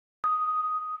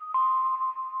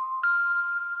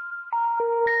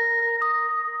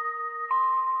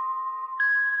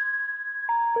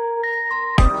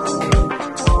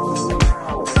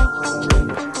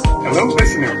Hello,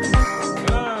 listeners.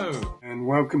 Hello. And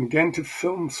welcome again to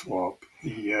Film Swap,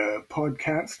 the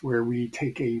podcast where we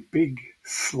take a big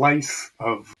slice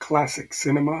of classic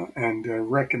cinema and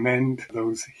recommend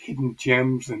those hidden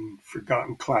gems and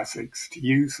forgotten classics to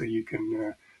you so you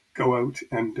can go out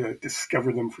and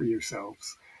discover them for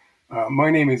yourselves. My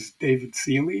name is David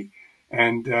Seeley,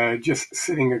 and just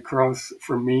sitting across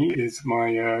from me is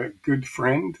my good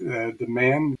friend, the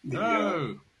man.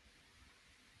 Hello.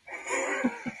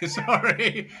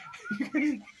 Sorry.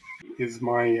 Is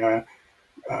my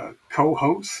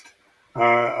co-host,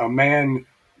 a man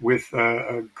with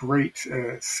a great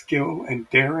skill and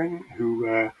daring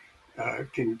who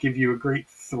can give you a great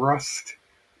thrust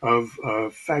of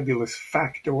a fabulous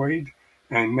factoid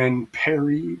and then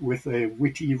parry with a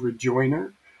witty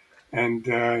rejoinder. And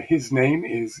his name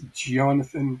is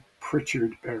Jonathan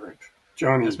Pritchard Barrett.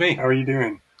 Johnny, That's me. how are you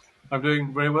doing? I'm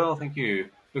doing very well, thank you.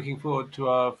 Looking forward to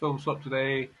our film swap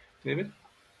today, David.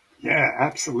 Yeah,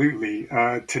 absolutely.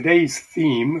 Today's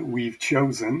theme we've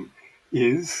chosen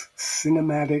is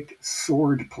cinematic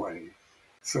swordplay.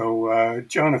 So,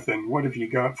 Jonathan, what have you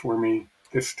got for me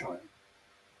this time?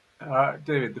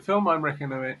 David, the film I'm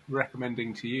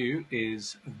recommending to you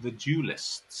is The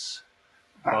Duellists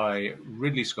by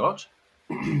Ridley Scott.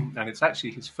 And it's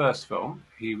actually his first film.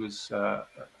 He was a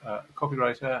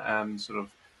copywriter and sort of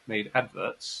made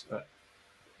adverts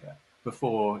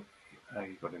before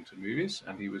he got into movies,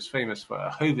 and he was famous for a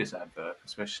Hovis advert,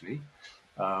 especially.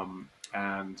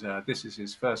 And this is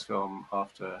his first film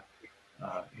after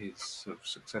his sort of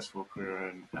successful career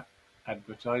in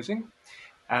advertising.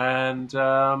 And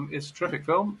it's a terrific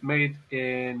film, made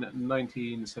in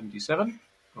 1977,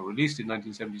 or released in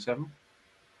 1977,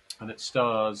 and it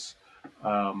stars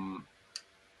Harvey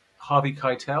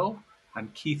Keitel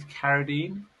and Keith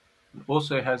Carradine. It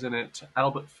also has in it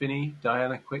Albert Finney,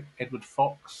 Diana Quick, Edward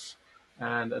Fox,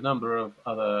 and a number of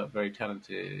other very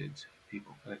talented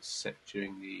people. And it's set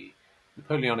during the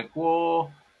Napoleonic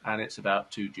War, and it's about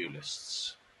two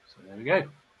duelists. So there we go.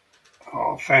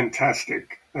 Oh,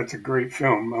 fantastic. That's a great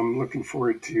film. I'm looking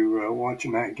forward to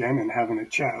watching that again and having a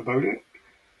chat about it.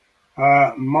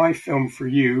 My film for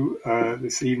you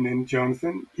this evening,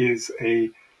 Jonathan, is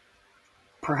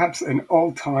perhaps an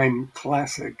all-time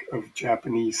classic of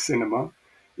Japanese cinema.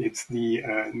 It's the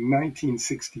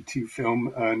 1962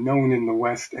 film known in the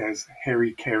West as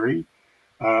Harakiri.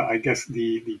 I guess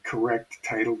the correct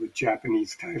title, the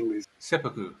Japanese title, is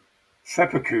Seppuku.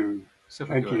 Seppuku.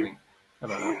 Seppuku, Thank I you. think. How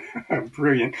about that?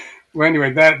 Brilliant. Well,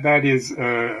 anyway, that is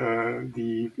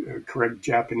the correct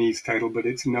Japanese title, but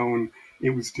it's known.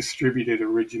 It was distributed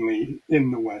originally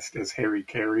in the West as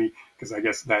Harakiri, because I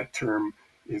guess that term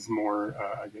is more,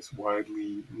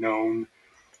 widely known.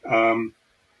 Um,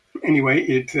 Anyway,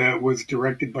 it was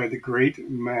directed by the great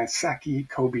Masaki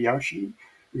Kobayashi,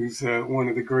 who's one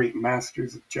of the great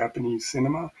masters of Japanese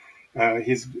cinema.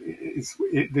 This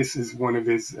is one of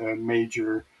his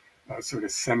major sort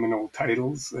of seminal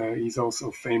titles. He's also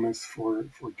famous for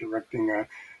directing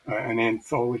an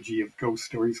anthology of ghost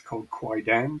stories called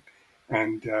Kwaidan.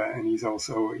 And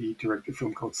he directed a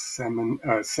film called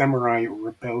Samurai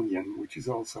Rebellion, which is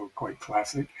also quite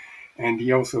classic. And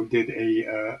he also did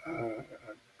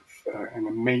an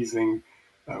amazing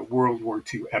World War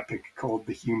II epic called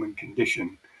The Human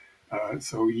Condition.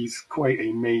 So he's quite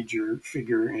a major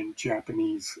figure in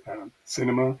Japanese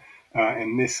cinema.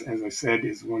 And this, as I said,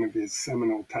 is one of his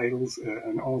seminal titles,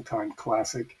 an all-time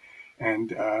classic.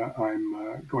 And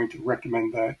I'm going to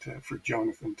recommend that for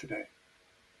Jonathan today.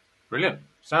 Brilliant.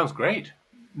 Sounds great.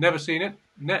 Never seen it.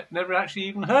 Never actually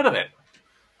even heard of it.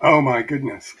 Oh my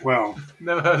goodness! Well,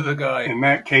 Never heard of the guy. in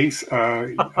that case,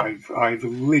 I've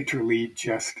literally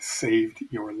just saved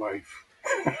your life.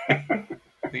 I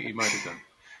think you might have done.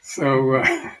 So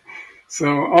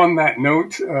on that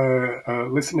note,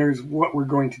 listeners, what we're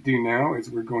going to do now is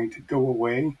we're going to go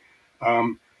away.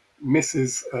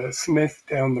 Mrs. Smith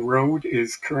down the road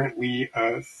is currently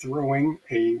throwing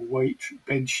a white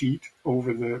bedsheet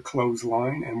over the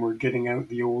clothesline, and we're getting out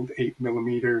the old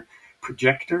 8mm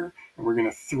projector, and we're going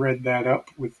to thread that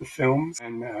up with the films.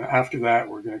 And after that,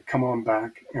 we're going to come on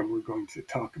back, and we're going to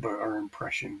talk about our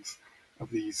impressions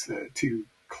of these two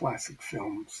classic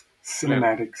films,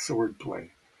 cinematic swordplay.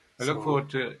 I look forward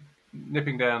to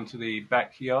nipping down to the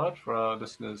backyard for our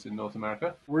listeners in North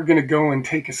America. We're going to go and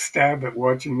take a stab at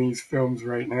watching these films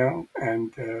right now,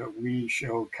 and we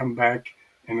shall come back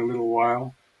in a little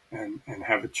while and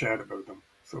have a chat about them.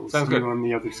 So Sounds see good. you on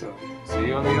the other side. See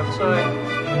you on the other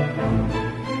side.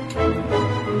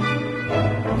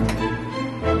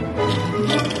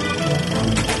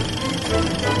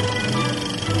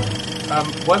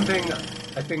 One thing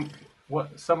I think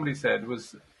what somebody said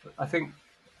was I think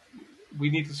we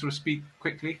need to sort of speak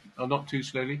quickly, or not too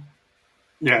slowly,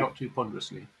 Yeah. not too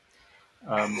ponderously.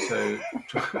 So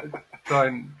try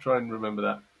and remember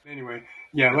that. Anyway,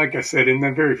 yeah, Yep. like I said in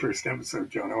the very first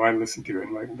episode, Jono, I listened to it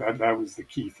and like that was the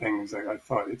key thing. Is I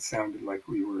thought it sounded like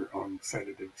we were on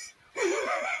sedatives,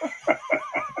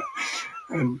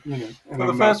 and and Well, the I'm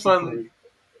not first one,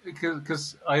 surprised.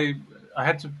 because I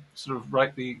had to sort of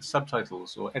write the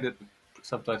subtitles or edit the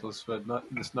subtitles for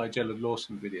this Nigella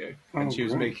Lawson video, Oh, and she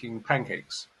was great. making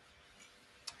pancakes.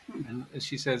 And as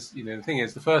she says, the thing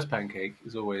is, the first pancake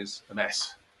is always a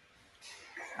mess.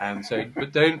 And so,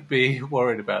 but don't be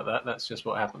worried about that. That's just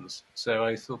what happens. So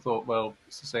I still thought, well,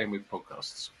 it's the same with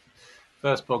podcasts.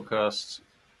 First podcast,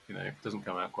 doesn't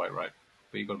come out quite right,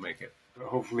 but you got to make it.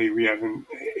 Hopefully, we haven't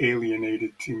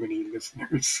alienated too many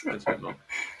listeners Let's hope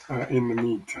not. in the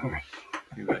meantime.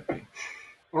 Exactly.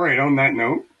 All right. On that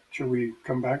note, shall we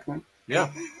come back then?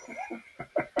 Yeah,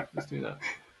 let's do that.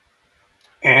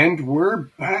 And we're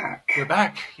back. We're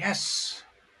back. Yes.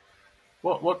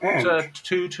 What And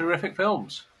two terrific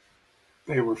films?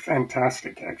 they were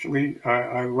fantastic, actually.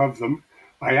 I love them.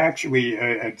 I actually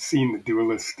had seen The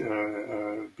Duelist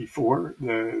before,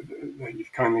 that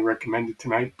you've kindly recommended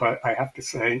tonight, but I have to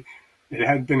say it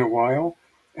had been a while,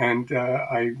 and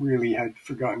I really had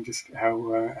forgotten just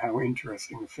how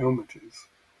interesting a film it is.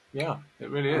 Yeah, it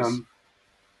really is. Um, Um,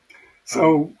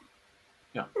 so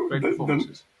yeah, great the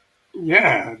performances.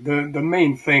 yeah, the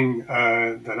main thing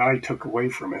that I took away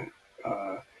from it,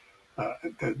 uh,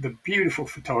 the beautiful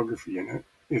photography in it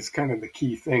is kind of the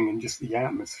key thing, and just the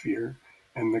atmosphere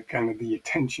and the kind of the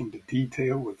attention to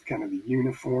detail with kind of the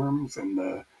uniforms and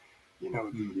Mm.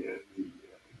 the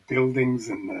buildings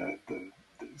and the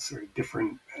sort of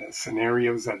different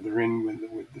scenarios that they're in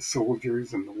with the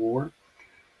soldiers and the war.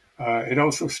 It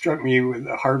also struck me with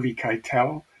Harvey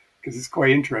Keitel because it's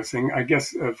quite interesting. I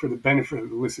guess for the benefit of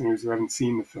the listeners who haven't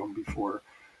seen the film before,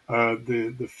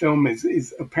 the film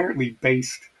is apparently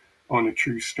based on a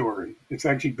true story. It's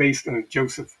actually based on a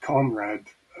Joseph Conrad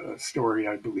story,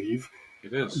 I believe,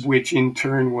 It is. which in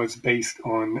turn was based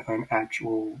on an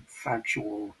actual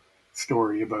factual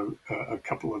story about a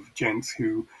couple of gents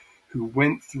who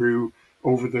went through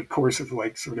over the course of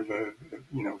like sort of a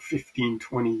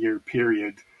 15-20 year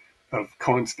period of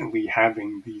constantly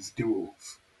having these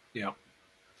duels. Yeah,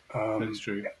 that is Um,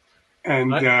 true.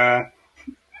 And and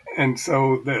and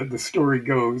so the story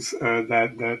goes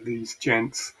that these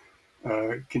gents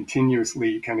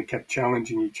continuously kind of kept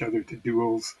challenging each other to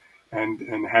duels and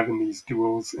having these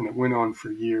duels, and it went on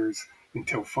for years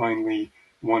until finally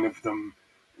one of them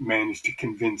managed to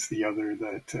convince the other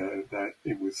that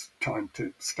it was time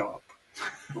to stop.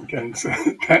 Okay, so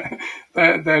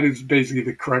that is basically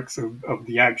the crux of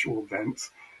the actual events.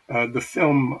 The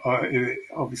film it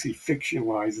obviously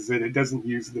fictionalizes it. It doesn't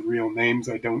use the real names,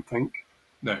 I don't think.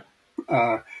 no,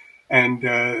 Uh, and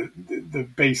the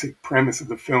basic premise of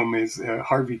the film is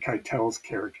Harvey Keitel's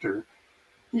character.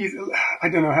 He's, I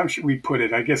don't know, how should we put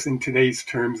it? I guess in today's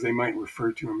terms, they might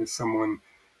refer to him as someone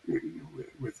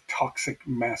with toxic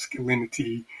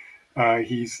masculinity.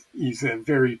 He's a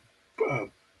very uh,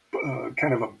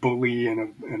 kind of a bully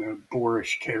and a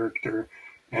boorish character,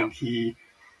 yeah, and he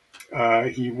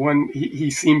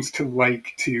seems to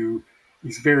like to.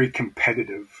 He's very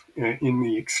competitive in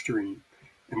the extreme,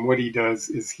 and what he does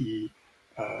is he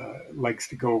likes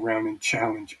to go around and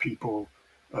challenge people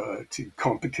to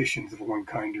competitions of one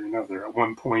kind or another. At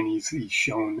one point, he's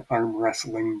shown arm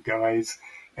wrestling guys,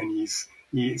 and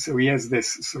he has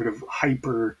this sort of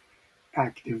hyper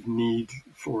active need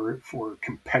for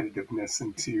competitiveness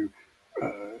and to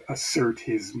assert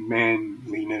his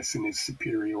manliness and his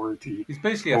superiority he's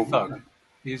basically a thug. over.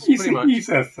 He's He's pretty much he's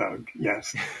a thug,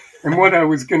 yes. And what I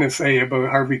was going to say about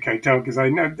Harvey Keitel, because I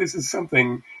know this is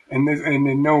something, and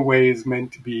in no way is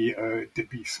meant to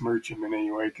besmirch him in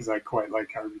any way, because I quite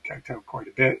like Harvey Keitel quite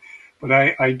a bit. But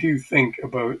I do think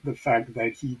about the fact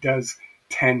that he does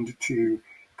tend to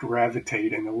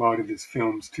gravitate in a lot of his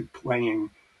films to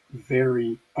playing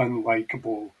very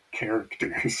unlikable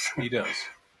characters. he does.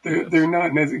 He They're does.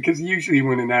 not necessarily, because usually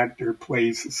when an actor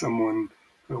plays someone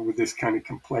with this kind of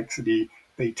complexity,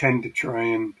 they tend to try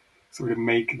and sort of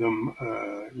make them,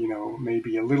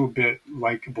 maybe a little bit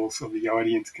likable so the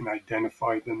audience can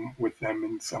identify them with them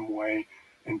in some way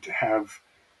and to have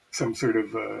some sort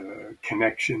of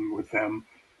connection with them.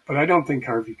 But I don't think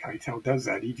Harvey Keitel does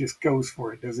that. He just goes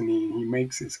for it, doesn't he? And he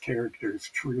makes his characters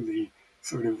truly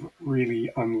sort of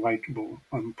really unlikable,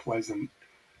 unpleasant,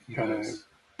 He kind of does very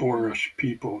boorish much.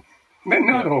 people.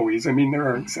 Not Yeah, always. I mean, there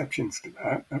are exceptions to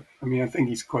that. I mean, I think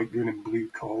he's quite good in Blue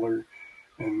Collar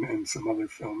and some other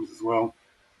films as well.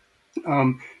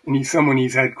 And he's someone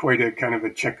he's had quite a kind of a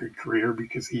checkered career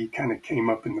because he kind of came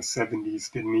up in the 70s,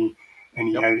 didn't he?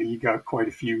 And Yep. he got quite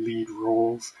a few lead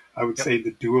roles. I would Yep. say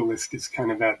The Duelist is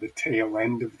kind of at the tail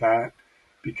end of that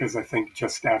because I think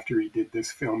just after he did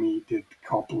this film, he did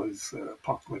Coppola's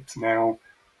Apocalypse Now,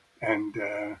 and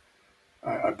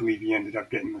I believe he ended up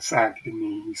getting the sack, didn't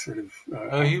he? He sort of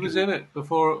Oh, he was after in it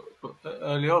before,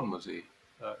 early on, was he?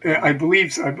 I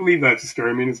believe that's the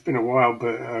story. I mean, it's been a while,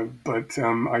 but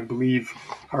I believe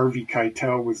Harvey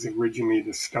Keitel was originally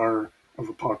the star of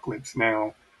Apocalypse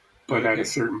Now, Oh, but at a okay.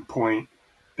 certain point,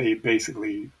 they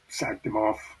basically sacked him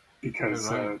off Oh,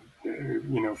 because right.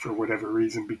 for whatever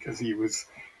reason, because he was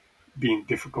being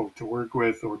difficult to work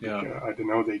with, or Yeah, because I don't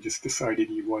know, they just decided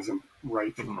he wasn't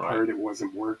right for the wasn't right. part. It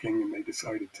wasn't working, and they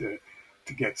decided to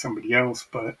get somebody else.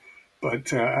 But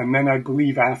and then I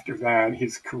believe after that,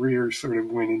 his career sort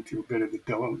of went into a bit of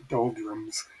the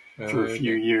doldrums for a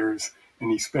few Okay. years,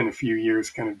 and he spent a few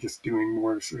years kind of just doing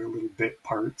more sort of little bit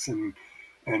parts, and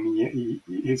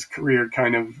his career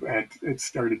kind of had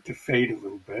started to fade a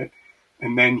little bit,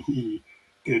 and then he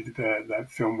did that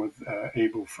film with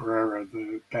Abel Ferrara,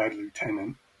 The Bad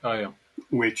Lieutenant, Oh, yeah.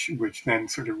 which then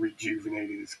sort of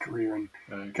rejuvenated his career and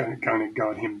Okay. kind of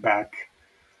got him back.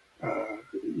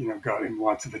 Got him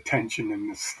lots of attention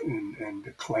and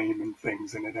acclaim and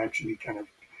things, and it actually kind of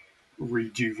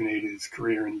rejuvenated his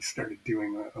career, and he started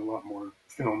doing a lot more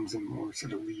films and more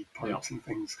sort of lead Yeah. parts and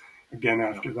things again Yeah.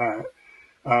 after that.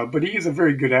 But he is a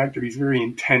very good actor. He's a very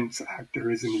intense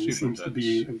actor, isn't he? He Super seems to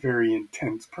be intense. a very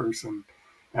intense person.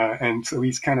 And so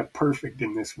he's kind of perfect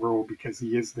in this role because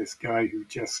he is this guy who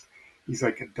he's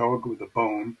like a dog with a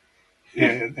bone.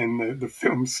 And the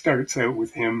film starts out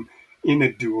with him in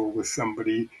a duel with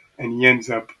somebody, and he ends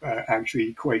up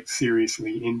actually quite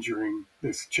seriously injuring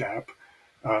this chap.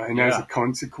 And as a Yeah.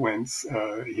 consequence,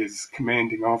 his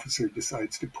commanding officer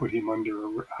decides to put him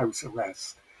under a house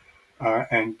arrest.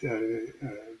 And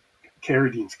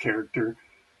Carradine's character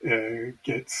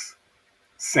gets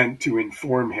sent to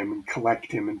inform him and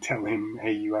collect him and tell him,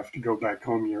 hey, you have to go back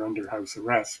home, you're under house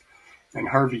arrest. And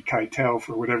Harvey Keitel,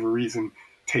 for whatever reason,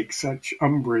 takes such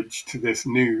umbrage to this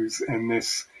news and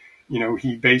this,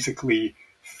 he basically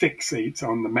fixates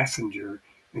on the messenger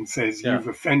and says, Yeah. you've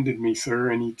offended me, sir.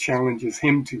 And he challenges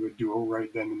him to a duel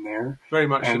right then and there. Very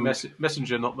much the And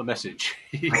messenger, not the message.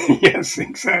 yes,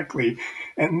 exactly.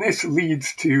 And this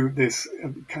leads to this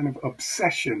kind of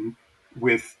obsession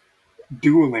with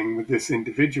dueling with this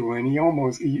individual. And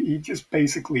he just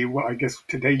basically, well, I guess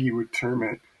today you would term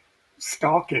it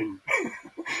stalking, Yeah,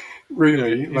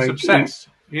 really. he's Like, and obsessed.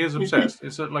 He is he, obsessed.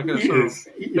 It's like a he sort of is,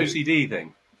 he is. OCD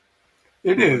thing,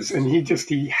 It is, and almost.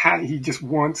 he just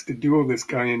wants to duel this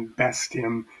guy and best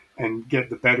him and get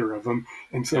the better of him.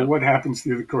 And so Yeah. what happens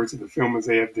through the course of the film is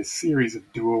they have this series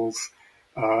of duels,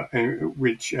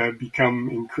 which become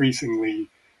increasingly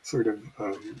sort of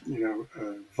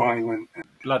violent.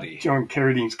 Bloody. John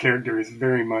Carradine's character is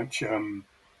very much.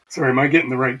 Sorry, am I getting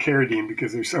the right Carradine?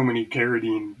 Because there's so many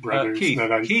Carradine brothers Keith.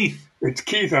 that I. Keith. It's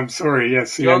Keith. I'm sorry.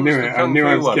 Yes, see, I knew John's the it. I kung knew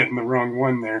I fu was one. getting the wrong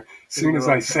one there. As Getting soon the as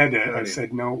I wrong said it, I Carradine.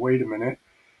 said, no, wait a minute.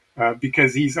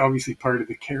 Because he's obviously part of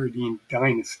the Carradine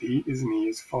dynasty, isn't he?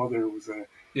 His father was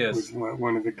Yes.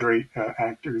 one of the great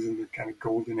actors in the kind of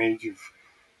golden age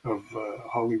of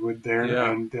Hollywood there,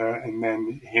 Yeah. and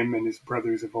then him and his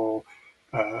brothers have all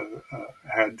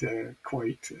had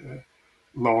quite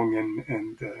long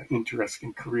and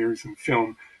interesting careers in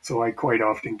film. So I quite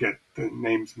often get the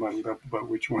names muddled up about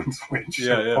which one's which. So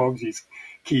Yeah. Yeah. apologies,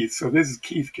 Keith. So this is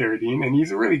Keith Carradine, and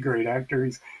he's a really great actor.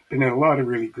 He's been in a lot of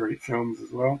really great films as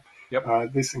well,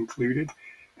 Yep. this included.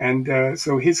 And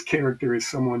so his character is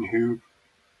someone who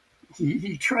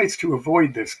he tries to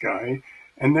avoid this guy,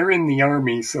 and they're in the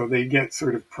army, so they get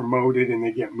sort of promoted and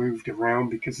they get moved around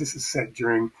because this is set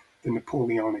during the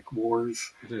Napoleonic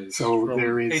Wars. It is So from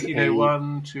there is a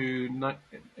 1801 to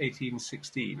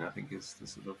 1816. I think is the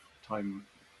sort of time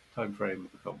frame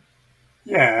of the film.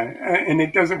 yeah, and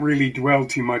it doesn't really dwell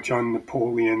too much on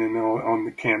Napoleon and on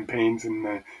the campaigns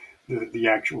and the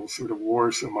actual sort of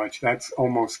war so much. That's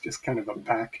almost just kind of a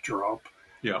backdrop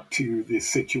Yeah. to the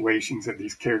situations that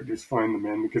these characters find them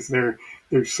in because they're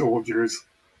soldiers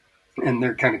and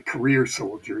they're kind of career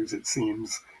soldiers. It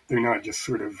seems they're not just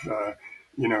sort of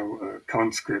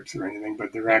conscripts or anything,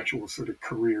 but they're No. actual sort of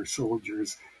career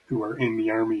soldiers who are in the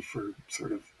army for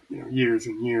sort of years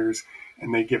and years,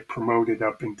 and they get promoted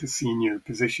up into senior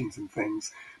positions and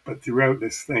things. But throughout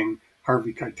this thing,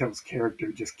 Harvey Keitel's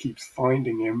character just keeps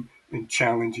finding him and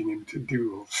challenging him to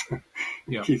duels. And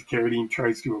Yeah. Keith Carradine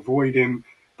tries to avoid him,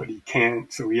 but he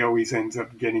can't. So he always ends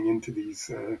up getting into these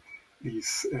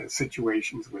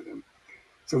situations with him.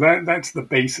 So that's the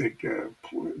basic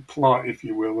plot, if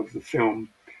you will, of the film.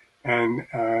 And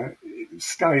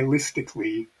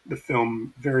stylistically, the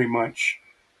film very much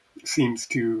seems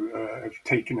to have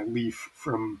taken a leaf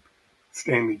from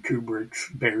Stanley Kubrick's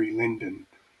Barry Lyndon,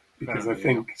 because I Apparently,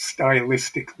 yeah. think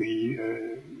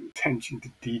stylistically, attention to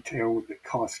detail with the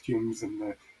costumes and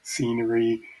the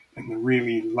scenery and the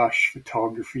really lush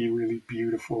photography, really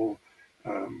beautiful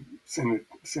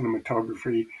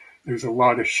cinematography. There's a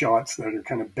lot of shots that are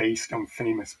kind of based on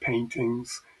famous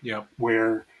paintings Yeah.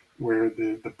 where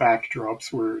the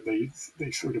backdrops were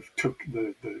they sort of took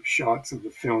the shots of the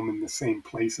film in the same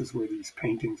places where these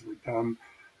paintings were done,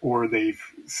 or they've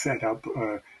set up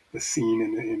the scene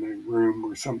in a room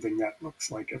or something that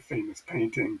looks like a famous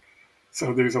painting.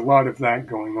 So there's a lot of that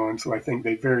going on. So I think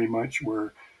they very much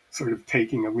were sort of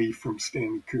taking a leaf from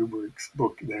Stanley Kubrick's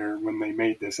book there when they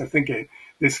made this. I think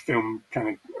this film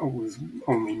kind of was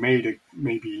only made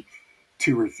maybe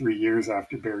 2 or 3 years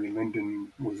after Barry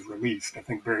Lyndon was released. I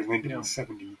think Barry Lyndon Yeah. was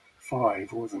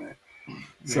 75, wasn't it?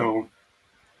 Yeah.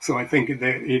 So I think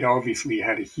that it obviously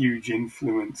had a huge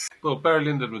influence. Well, Barry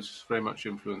Lyndon was very much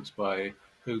influenced by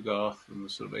Hogarth and the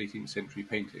sort of 18th century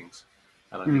paintings,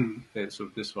 and I think Mm, that sort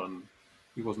of this one,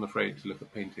 he wasn't afraid to look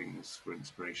at paintings for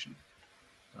inspiration.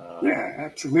 yeah,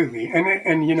 absolutely.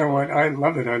 And you It's know quite what? I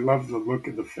love it. I love the look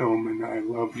of the film, and I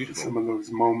love beautiful. some of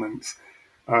those moments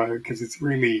because it's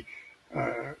really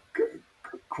uh,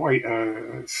 quite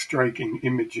striking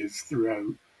images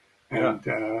throughout. Yeah.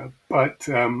 And but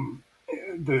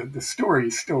the story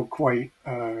is still quite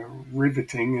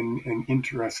riveting and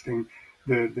interesting.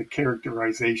 The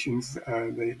characterizations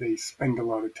they spend a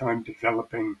lot of time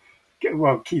developing.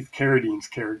 Well, Keith Carradine's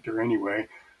character anyway.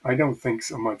 I don't think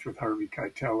so much with Harvey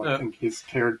Keitel. I No. think his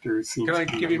character Can seems I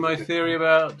to be a give you little my bit. theory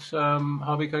about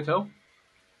Harvey Keitel?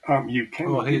 You can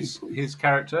Or indeed, his please.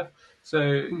 character?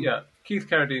 So Hmm. yeah, Keith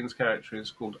Carradine's character is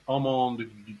called Armand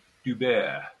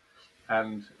Dubert,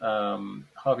 and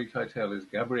Harvey Keitel is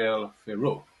Gabriel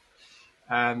Ferraud.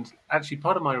 And actually,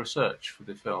 part of my research for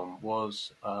the film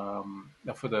was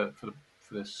for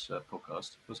this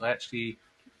podcast was I actually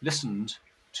listened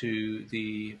to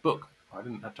the book. I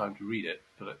didn't have time to read it,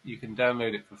 but you can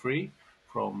download it for free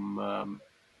from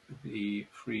the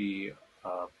free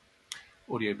uh,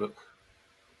 audiobook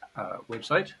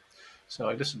website. So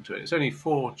I listened to it. It's only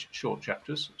four short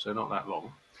chapters, so not that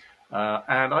long.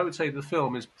 And I would say the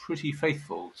film is pretty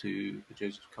faithful to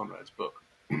Joseph Conrad's book.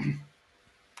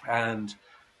 And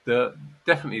the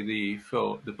definitely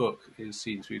the book is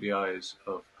seen through the eyes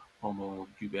of Armand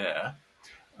Joubert,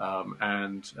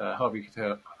 and Harvey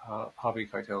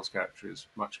Keitel's character is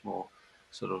much more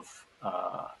sort of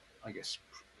I guess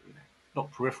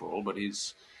not peripheral, but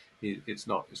it's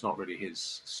not really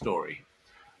his story.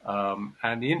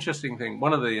 And the interesting thing,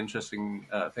 one of the interesting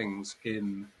things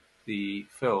in the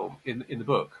film, in the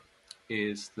book,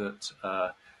 is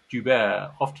that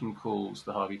Joubert often calls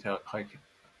the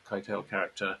Keitel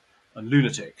character a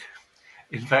lunatic.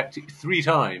 In fact, three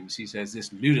times he says,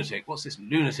 "This lunatic. What's this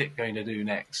lunatic going to do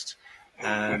next?"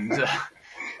 And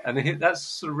that's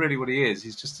sort of really what he is.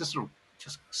 He's just this sort of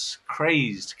just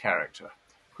crazed character,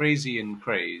 crazy and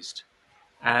crazed.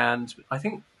 And I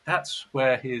think that's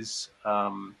where his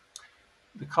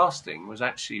the casting was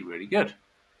actually really good.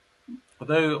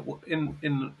 Although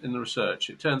in the research,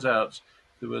 it turns out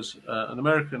there was an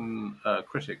American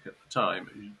critic at the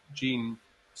time, Gene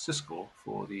Siskel,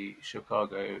 for the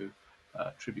Chicago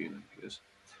Tribune, I think it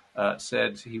is,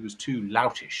 said he was too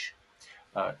loutish,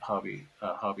 Harvey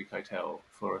Keitel,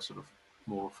 for a sort of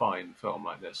more refined film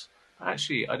like this.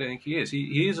 Actually, I don't think he is.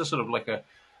 He is a sort of like a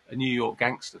New York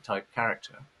gangster type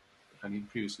character, and he'd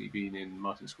previously been in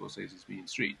Martin Scorsese's Mean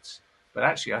Streets. But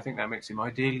actually, I think that makes him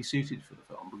ideally suited for the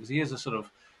film because he is a sort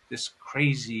of this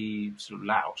crazy sort of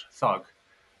lout, thug,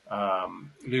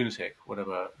 lunatic,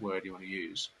 whatever word you want to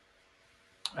use,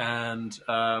 and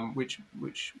which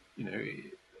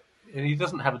and he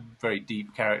doesn't have a very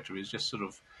deep character. He's just sort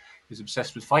of he's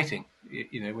obsessed with fighting.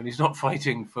 When he's not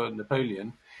fighting for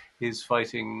Napoleon, he's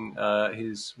fighting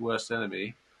his worst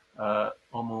enemy,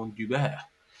 Armand Joubert.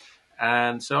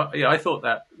 And so, yeah, I thought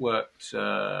that worked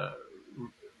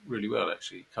really well,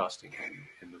 actually, casting him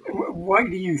in the role. Why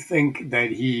do you think that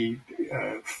he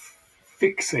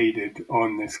fixated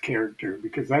on this character?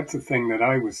 Because that's the thing that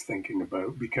I was thinking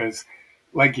about. Because,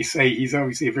 like you say, he's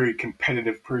obviously a very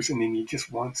competitive person, and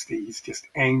he's just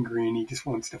angry, and he just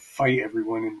wants to fight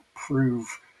everyone and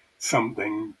prove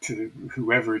something to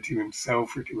whoever, to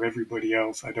himself or to everybody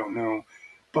else. I don't know.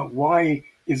 But why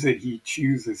is it he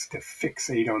chooses to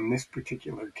fixate on this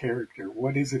particular character?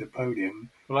 What is it about him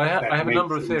Well, I that have a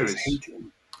number makes of him just theories. hate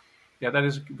him? Yeah, that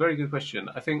is a very good question.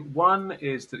 I think one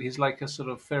is that he's like a sort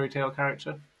of fairy tale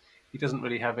character. He doesn't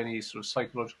really have any sort of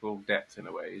psychological depth in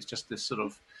a way. He's just this sort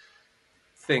of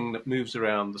thing that moves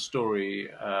around the story,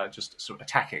 just sort of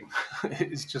attacking.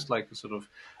 It's just like a sort of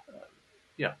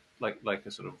yeah, like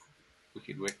a sort of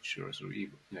wicked witch or a sort of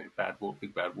evil, bad wolf,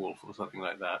 big bad wolf or something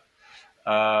like that.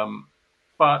 Um,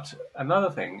 but another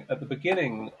thing at the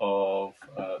beginning of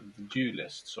the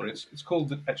Duellists, or it's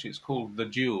called actually it's called The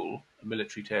Duel, a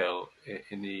military tale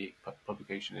in the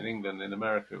publication in England. In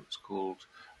America, it was called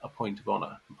A Point of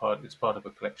Honor. It's part of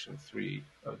a collection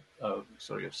of of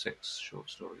 6 short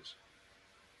stories.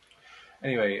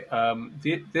 Anyway,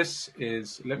 this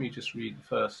is. Let me just read the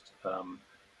first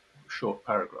short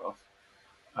paragraph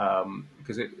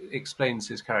because it explains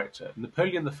his character.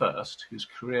 Napoleon I, whose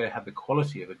career had the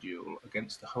quality of a duel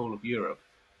against the whole of Europe,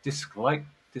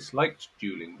 disliked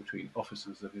dueling between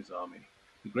officers of his army.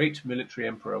 The great military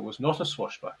emperor was not a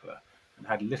swashbuckler and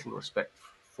had little respect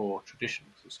for tradition.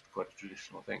 It's quite a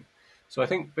traditional thing. So I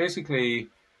think basically,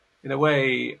 in a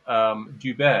way,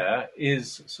 Joubert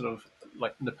is sort of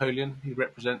like Napoleon. He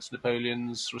represents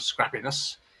Napoleon's sort of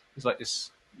scrappiness. He's like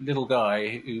this little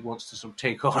guy who wants to sort of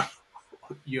take on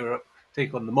Europe,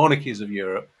 take on the monarchies of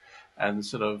Europe, and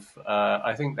sort of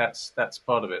I think that's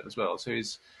part of it as well. So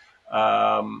he's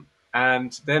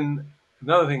and then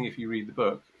another thing, if you read the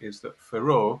book, is that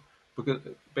Ferrot, because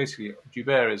basically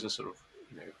Joubert is a sort of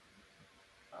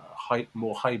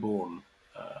more highborn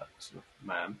sort of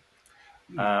man,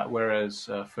 whereas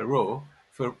Ferrot,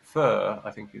 fur,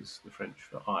 I think is the French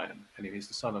for iron, and he's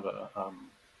the son of a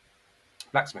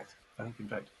blacksmith. I think, in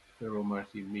fact, Ferrot might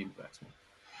even mean blacksmith.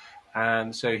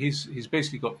 And so he's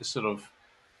basically got this sort of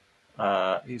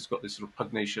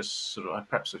pugnacious sort of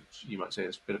perhaps you might say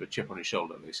it's a bit of a chip on his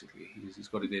shoulder. Basically, he's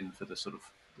got it in for the sort of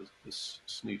this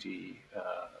snooty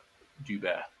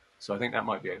Joubert. So I think that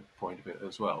might be a point of it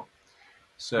as well.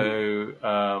 So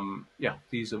yeah,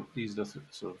 these are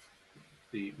sort of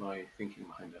my thinking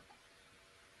behind it.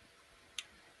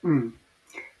 Mm.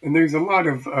 And there's a lot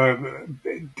of,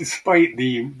 despite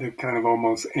the kind of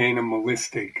almost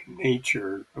animalistic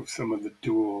nature of some of the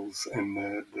duels and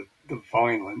the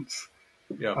violence,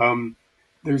 Yeah.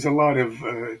 there's a lot of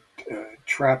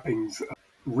trappings of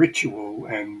ritual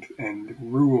and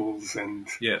rules. And,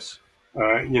 Yes.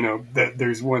 that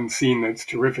there's one scene that's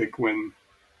terrific when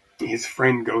his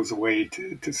friend goes away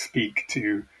to speak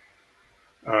to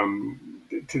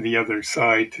the other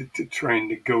side to try and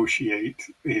negotiate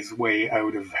his way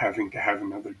out of having to have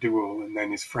another duel. And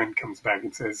then his friend comes back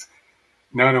and says,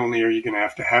 not only are you going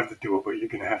to have the duel, but you're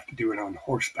going to have to do it on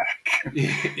horseback.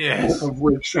 Yes. Of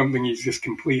which something he's just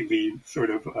completely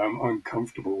sort of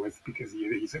uncomfortable with because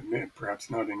he's perhaps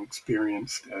not an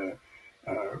experienced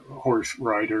horse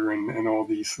rider and all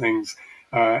these things.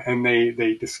 And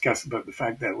they discuss about the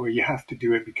fact that, well, you have to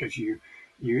do it because you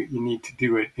need to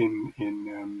do it in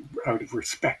out of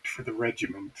respect for the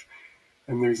regiment.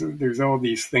 And there's all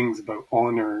these things about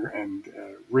honor and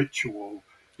ritual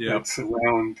Yeah. that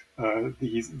surround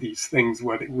these things,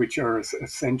 which are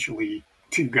essentially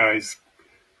two guys,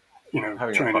 Having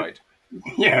a trying to fight,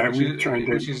 we're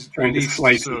which is the trying to least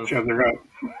slice sort each of other up.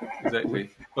 exactly.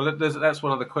 Well, that's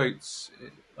one of the quotes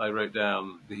I wrote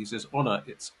down. He says, "Honor,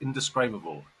 it's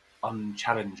indescribable,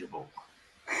 unchallengeable."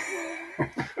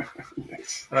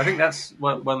 Yes, And I think that's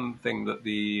one thing that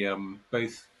the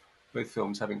both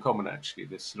films have in common. Actually,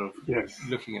 this sort of yes,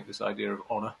 looking at this idea of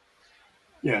honor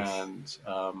yes. and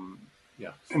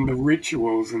yeah, And the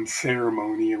rituals and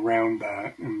ceremony around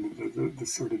that, and the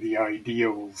sort of the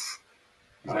ideals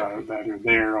exactly. that are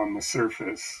there on the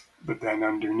surface, but then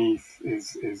underneath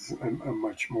is a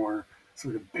much more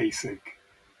sort of basic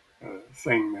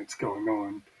thing that's going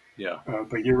on. Yeah,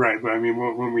 But you're right. But I mean,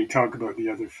 when we talk about the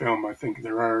other film, I think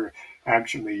there are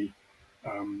actually,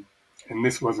 um, and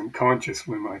this wasn't conscious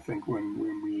when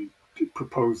we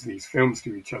proposed these films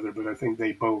to each other, but I think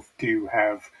they both do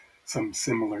have some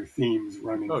similar themes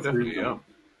running oh, through definitely, yeah. them.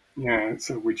 Yeah,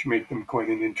 so which make them quite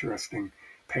an interesting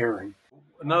pairing.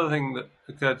 Another thing that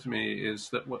occurred to me is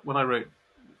that when I wrote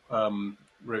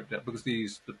that because the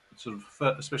sort of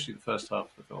especially the first half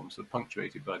of the films are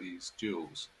punctuated by these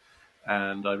duels,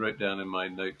 and I wrote down in my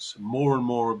notes more and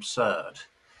more absurd.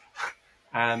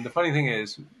 And the funny thing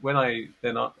is, when I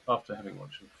then after having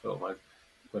watched the film,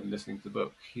 when listening to the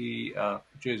book,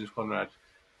 Joseph Conrad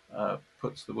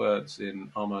puts the words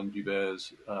in Armand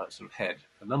Dubert's sort of head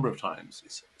a number of times.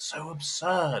 It's so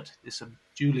absurd. This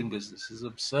dueling business is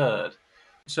absurd.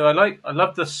 So I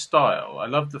love the style. I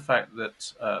love the fact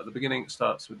that the beginning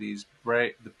starts with the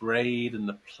braid and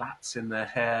the plaits in their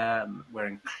hair and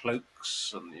wearing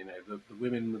cloaks, and the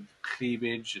women with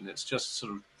cleavage, and it's just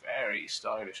sort of very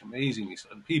stylish, amazingly,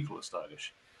 and people are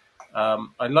stylish.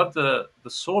 I love the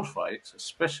sword fights,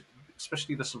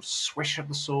 especially the sort of swish of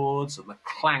the swords and the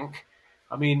clank.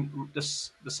 I mean, the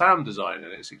sound design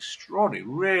in it is extraordinary.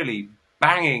 Really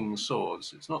banging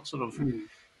swords. It's not sort of, Mm.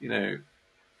 you know,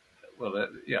 well,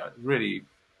 yeah, really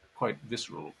quite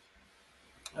visceral.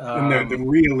 And the Um,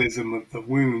 realism of the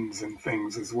wounds and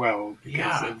things as well,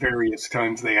 because yeah, at various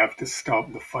times they have to stop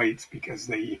the fights because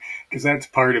that's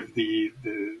part of the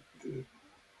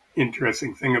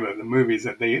interesting thing about the movies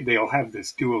that they'll have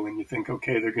this duel and you think,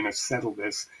 okay, they're going to settle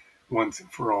this once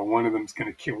and for all. One of them's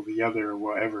going to kill the other or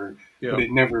whatever, but yeah,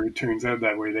 it never turns out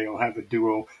that way. They'll have a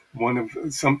duel. One of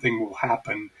something will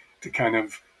happen to kind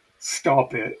of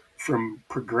stop it from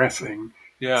progressing.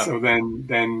 yeah. So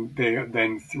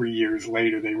then 3 years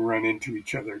later they run into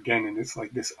each other again, and it's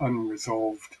like this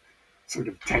unresolved sort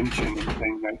of tension and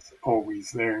thing that's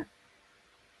always there.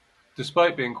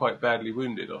 Despite being quite badly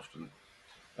wounded, often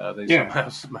they Yeah.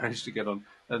 somehow manage to get on.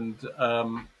 And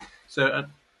so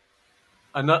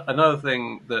another thing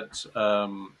that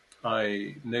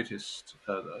I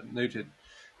noted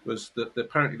was that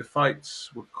apparently the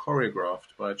fights were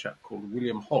choreographed by a chap called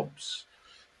William Hobbs,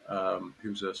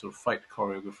 who's a sort of fight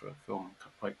choreographer, film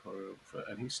fight choreographer,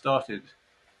 and he started.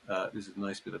 This is a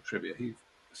nice bit of trivia. He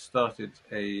started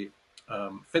a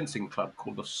fencing club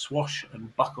called the Swash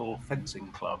and Buckle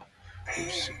Fencing Club,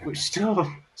 which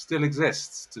still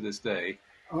exists to this day.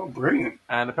 Oh, brilliant.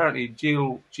 And apparently,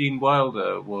 Gene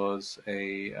Wilder was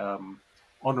a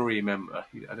honorary member.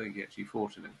 I don't think he actually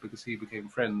fought in it because he became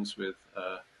friends with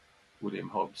William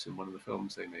Hobbs in one of the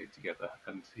films they made together,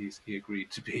 and he agreed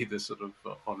to be the sort of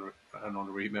an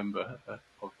honorary member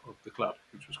of the club,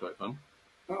 which was quite fun.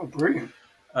 Oh, brilliant.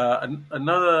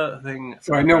 Another thing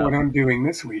So I know what about I'm doing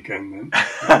this weekend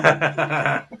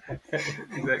then.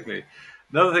 exactly.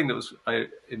 Another thing that was I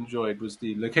enjoyed was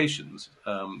the locations.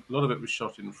 A lot of it was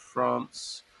shot in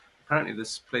France. Apparently,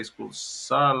 this place called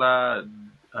Sala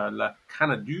la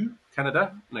Canadu,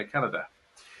 Canada,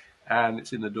 and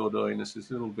it's in the Dordogne. It's this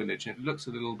little village, and it looks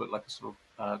a little bit like a sort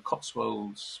of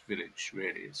Cotswolds village.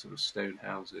 Really, it's sort of stone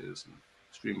houses and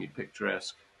extremely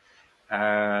picturesque.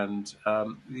 And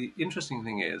the interesting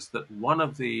thing is that one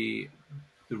of the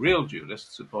real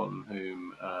duelists upon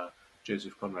whom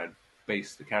Joseph Conrad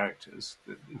based the characters,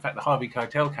 in fact, the Harvey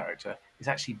Keitel character, is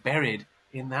actually buried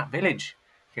in that village.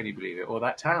 Can you believe it? Or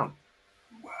that town?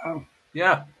 Wow,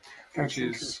 Yeah, that's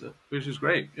interesting. which is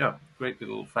great. Yeah, great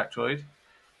little factoid.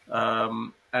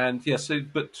 And yeah, so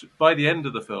but by the end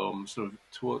of the film, sort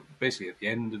of basically at the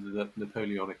end of the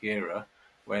Napoleonic era,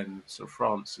 when sort of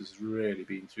France has really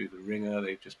been through the ringer,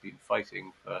 they've just been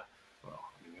fighting for well,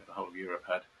 the whole of Europe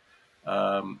had.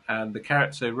 And the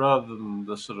character, so rather than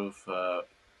the sort of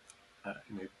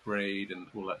braid and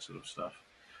all that sort of stuff,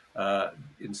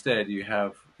 instead you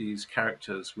have these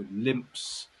characters with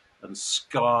limps and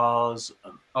scars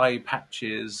and eye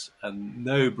patches and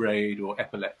no braid or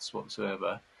epaulets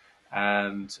whatsoever,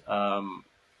 and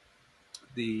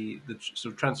the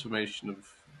sort of transformation of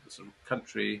the sort of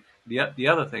country. The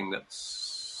other thing that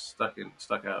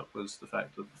stuck out was the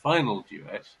fact that the final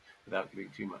duet, without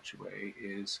giving too much away,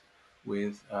 is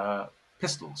with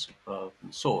pistols rather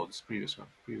than swords.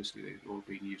 Previously they'd all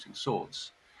been using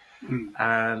swords, Mm.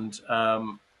 and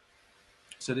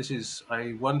so this is.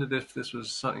 I wondered if this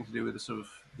was something to do with the sort of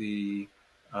the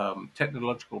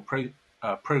technological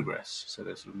progress. So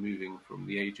they're sort of moving from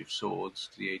the age of swords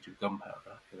to the age of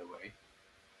gunpowder in a way.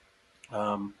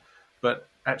 But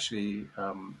actually,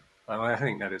 and I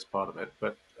think that is part of it.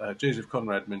 But Joseph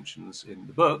Conrad mentions in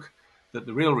the book that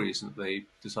the real reason that they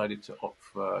decided to opt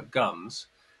for guns,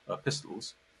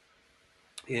 pistols,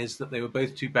 is that they were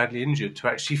both too badly injured to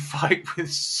actually fight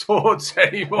with swords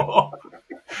anymore.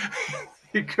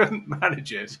 You couldn't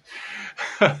manage it.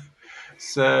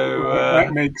 So Well,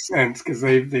 that makes sense because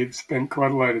they've spent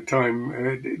quite a lot of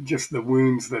time just the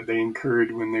wounds that they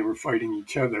incurred when they were fighting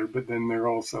each other, but then they're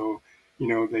also,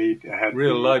 they had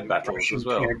real the live battles as Russian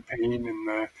well. campaign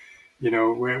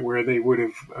and where they would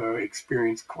have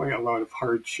experienced quite a lot of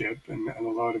hardship and a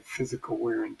lot of physical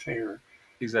wear and tear. and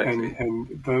Exactly. and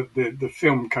the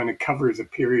film kind of covers a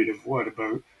period of what,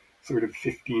 about sort of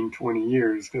 15, 20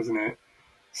 years, doesn't it?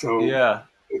 So Yeah.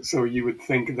 so you would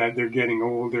think that they're getting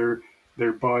older,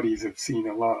 their bodies have seen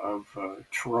a lot of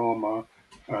trauma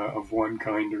of one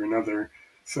kind or another.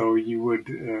 So you would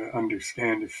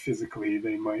understand if physically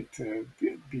they might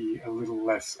be a little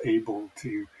less able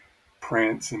to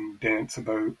prance and dance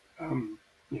about,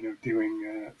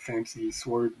 doing fancy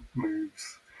sword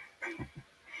moves.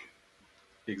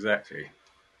 Exactly.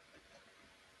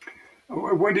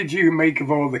 What did you make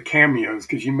of all the cameos?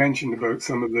 Because you mentioned about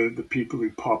some of the people who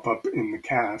pop up in the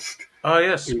cast. Ah,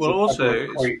 yes. There's Well, a also couple of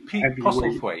it's quite Pete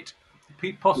heavyweight. Postlethwaite.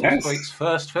 Pete Yes, Postlethwaite's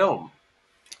first film.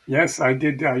 yes, I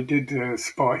did. I did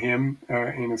spot him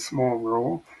in a small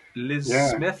role. Liz Yeah,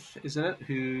 Smith is in it,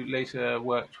 who later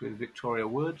worked with Victoria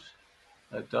Wood.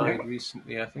 yeah. Died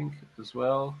recently, I think, as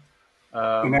well.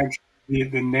 And Um, actually,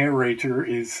 the narrator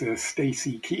is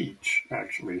Stacy Keach,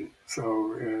 actually.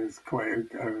 So it's quite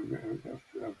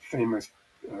a famous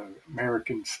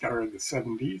American star of the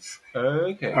 '70s.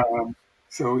 okay, Um,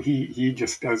 so he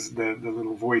just does the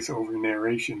little voiceover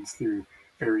narrations through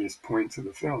various points of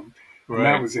the film. And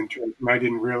that right, was interesting. I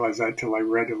didn't realize that till I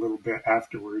read a little bit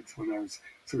afterwards when I was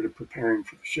sort of preparing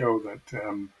for the show that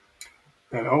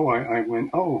I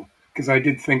went, oh, because I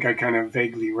did think I kind of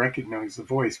vaguely recognized the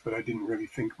voice, but I didn't really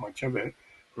think much of it.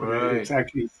 But it's right.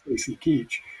 actually Stacey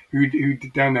Keach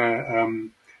who'd done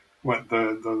what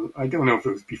the I don't know if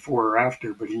it was before or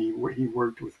after, but he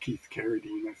worked with Keith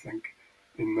Carradine, I think,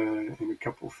 in a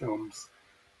couple films.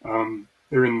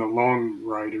 They're in the Long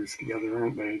Riders together,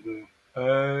 aren't they?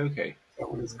 Okay. Is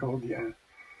that what it's called? Yeah.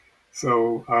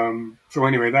 So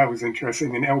anyway, that was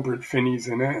interesting. And Albert Finney's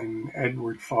in it, and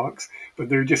Edward Fox, but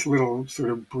they're just little sort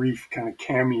of brief kind of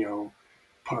cameo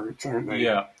parts, aren't they?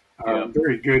 Yeah, yeah,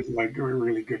 Very good, like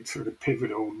really good sort of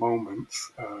pivotal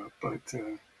moments.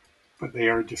 But they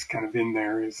are just kind of in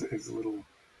there as little,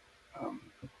 um,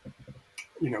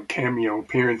 cameo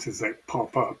appearances that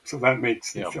pop up. So that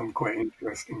makes the yeah. film quite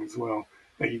interesting as well.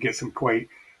 That you get some quite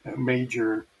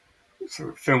major sort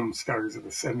of film stars of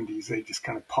the '70s. They just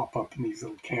kind of pop up in these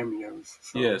little cameos.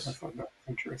 So I Yes. thought that was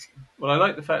interesting. Well, I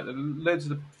like the fact that loads of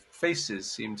the faces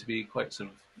seem to be quite sort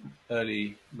of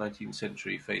early 19th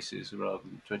century faces rather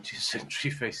than 20th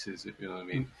century faces, if you know what I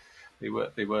mean.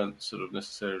 They weren't sort of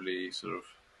necessarily sort of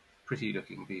pretty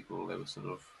looking people. They were sort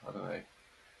of, I don't know,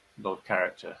 a lot of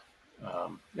character.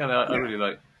 Yeah, no, I Yeah, really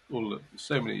like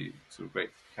so many sort of great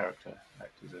character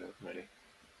actors in it. Really.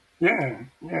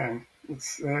 yeah.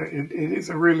 It is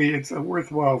it's a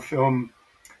worthwhile film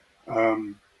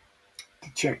um, to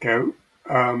check out.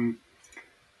 Um,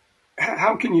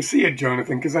 how can you see it,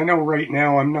 Jonathan? Because I know right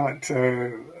now I'm not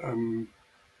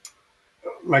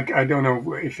like I don't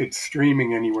know if it's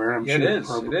streaming anywhere. I'm Yeah, it sure it is. It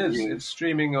probably is. It's is.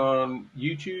 streaming on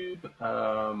YouTube,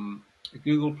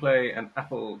 Google Play, and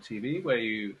Apple TV, where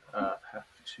you have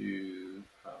to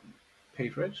pay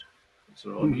for it. It's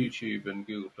sort of on Mhm. YouTube and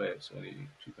Google Play. It's only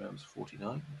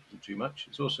 £2.49, which isn't too much.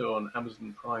 It's also on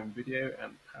Amazon Prime Video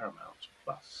and Paramount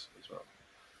Plus as well.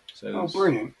 So Oh, there's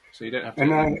brilliant! so you don't have to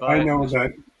And even I buy it. You know just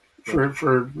that rent it.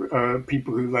 for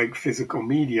people who like physical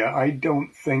media, I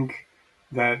don't think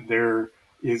that there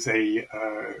is a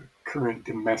current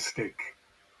domestic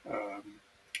um,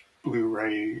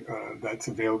 Blu-ray that's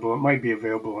available. It might be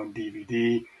available on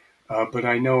DVD, but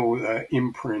I know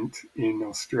Imprint in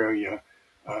Australia.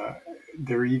 Uh,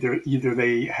 they're either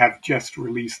they have just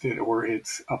released it or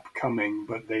it's upcoming,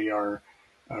 but they are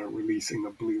releasing a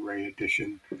Blu-ray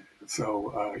edition.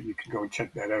 So you can go and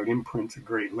check that out. Imprint's a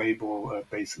great label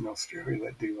based in Australia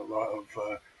that do a lot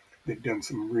of. They've done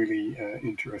some really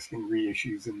interesting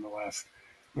reissues in the last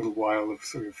little while of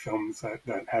sort of films that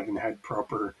haven't had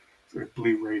proper sort of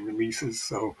Blu-ray releases.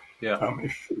 So Yeah.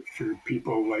 if for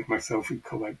people like myself who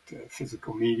collect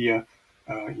physical media,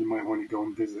 you might want to go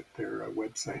and visit their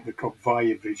website. They're called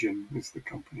Via Vision is the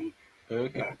company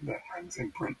Okay. that runs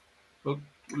Imprint. Well,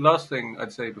 last thing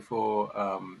I'd say before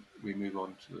we move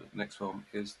on to the next film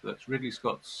is that Ridley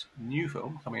Scott's new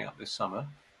film coming out this summer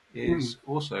Mm. is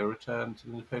also a return to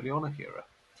the Napoleonic era.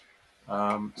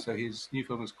 So his new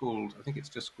film is called, I think it's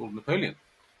just called Napoleon,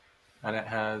 and it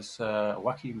has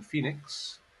Joaquin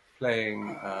Phoenix playing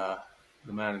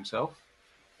the man himself,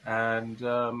 and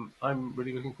I'm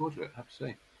really looking forward to it. I have to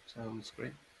say, sounds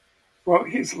great. Well,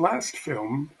 his last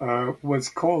film was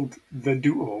called The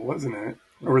Duel, wasn't it?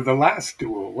 The Or The Last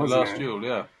Duel, wasn't Last it? Duel,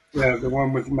 yeah, Yeah, the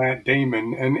one with Matt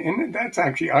Damon, and that's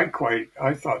actually I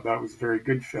thought that was a very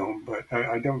good film, but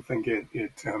I don't think it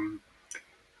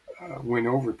went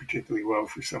over particularly well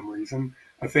for some reason.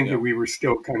 I think yeah, that we were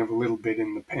still kind of a little bit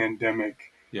in the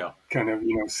pandemic, yeah. kind of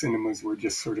cinemas were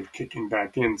just sort of kicking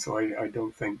back in, so I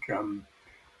don't think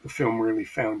the film really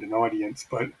found an audience.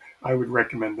 But I would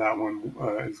recommend that one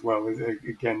as well, as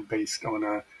again based on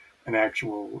an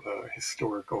actual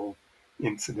historical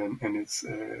incident, and it's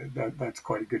that's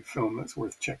quite a good film that's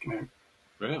worth checking out.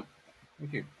 Brilliant.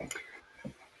 Thank you.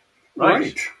 Right.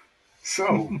 Right.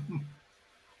 So,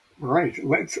 right,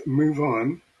 let's move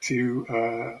on to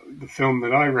the film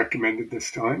that I recommended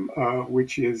this time,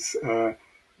 which is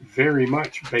very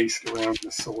much based around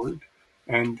the sword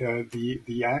and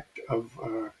the act of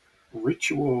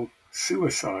ritual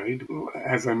suicide,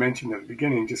 as I mentioned at the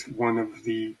beginning, just one of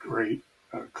the great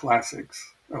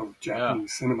classics of Yeah.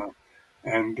 Japanese cinema.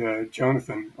 And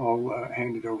Jonathan, I'll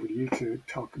hand it over to you to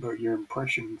talk about your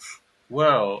impressions.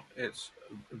 Well, it's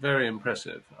very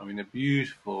impressive. I mean, a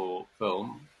beautiful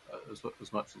film, as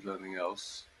much as anything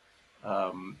else.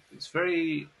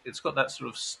 It's got that sort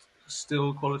of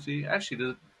still quality. Actually,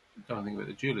 the kind of thing about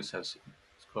the Duelist has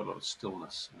it's quite a lot of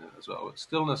stillness in it as well. But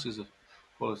stillness is a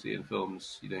quality in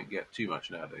films you don't get too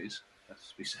much nowadays. Has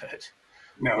to be said.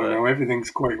 No, But no, everything's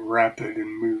quite rapid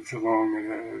and moves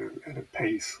along at a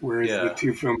pace, whereas the yeah,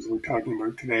 two films we're talking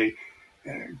about today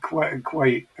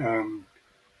quite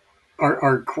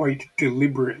are quite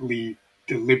deliberately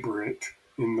deliberate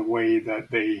in the way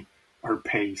that they are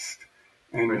paced.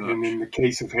 very And much. in the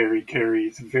case of Harry,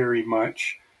 it's very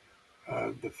much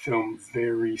the film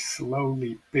very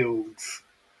slowly builds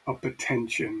up a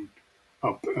tension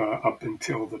up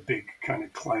until the big kind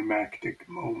of climactic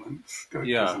moments,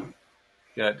 Yeah, doesn't it?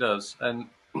 yeah, it does. And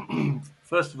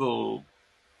first of all,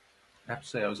 I have to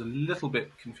say I was a little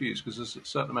bit confused because there's a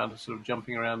certain amount of sort of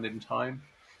jumping around in time.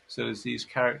 So there's these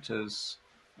characters.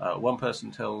 One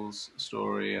person tells a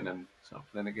story, and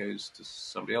then it goes to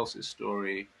somebody else's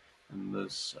story, and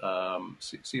there's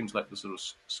it seems like there's sort of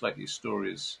slightly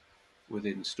stories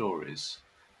within stories.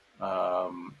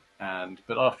 And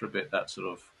but after a bit, that sort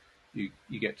of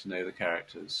you get to know the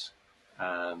characters,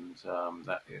 and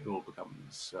that it all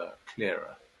becomes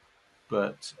clearer.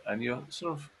 But and you're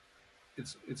sort of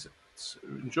it's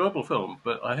an enjoyable film,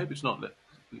 but I hope it's not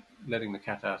letting the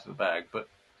cat out of the bag. But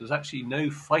there's actually no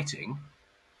fighting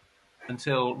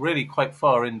until really quite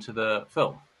far into the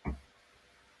film,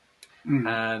 Mm.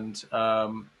 and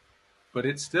but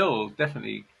it still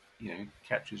definitely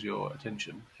captures your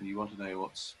attention, and you want to know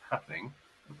what's happening.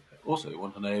 Also, you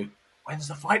want to know when's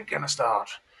the fight going to start.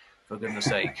 For goodness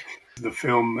sake! The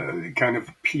film kind of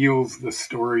peels the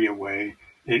story away.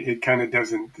 It kind of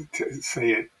doesn't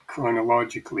say it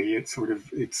chronologically.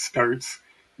 It starts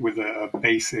with a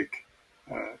basic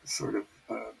sort of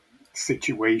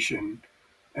situation,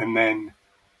 and then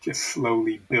just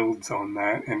slowly builds on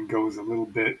that and goes a little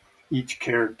bit. Each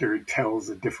character tells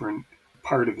a different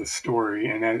part of the story,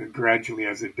 and gradually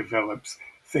as it develops,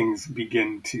 things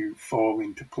begin to fall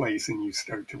into place, and you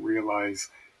start to realize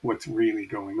what's really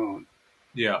going on.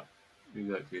 Yeah,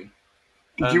 exactly.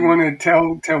 Did you And want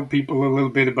to tell people a little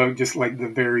bit about just like the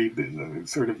very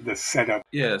sort of the setup?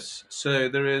 yes, so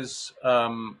there is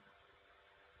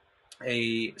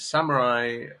a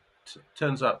samurai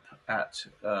turns up at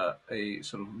a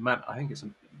sort of I think it's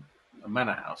a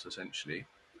manor house essentially,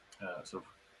 sort of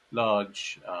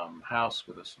large house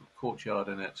with a sort of courtyard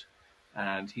in it,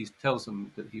 and he tells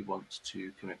them that he wants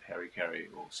to commit harikari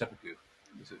or seppuku,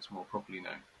 as it's more properly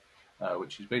known,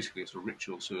 which is basically a sort of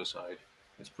ritual suicide.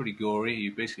 It's pretty gory.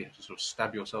 You basically have to sort of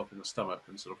stab yourself in the stomach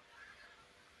and sort of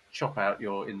chop out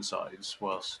your insides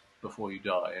whilst before you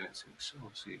die, and it's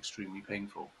obviously extremely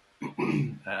painful.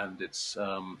 And it's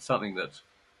something that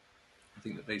I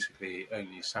think that basically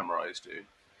only samurais do.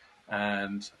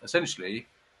 And essentially,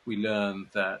 we learn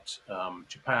that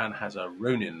Japan has a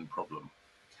ronin problem,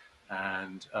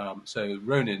 and so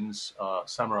ronins are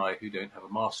samurai who don't have a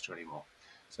master anymore.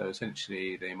 So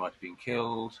essentially, they might have been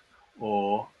killed,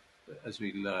 or as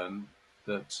we learn,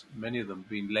 that many of them have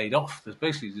been laid off. There's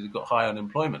basically they've got high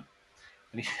unemployment,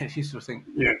 and you sort of think,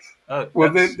 Yes. oh,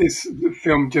 Well, that's this the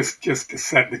film just to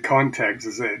set the context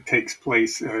is that it takes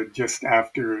place just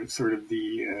after sort of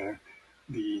the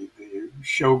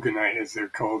shogunate, as they're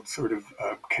called, sort of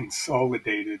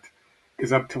consolidated.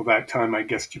 Because up till that time, I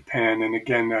guess Japan, and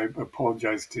again, I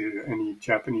apologize to any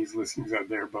Japanese listeners out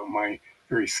there about my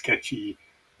very sketchy,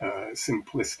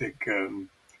 simplistic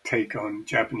take on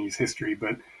Japanese history,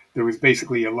 but there was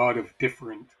basically a lot of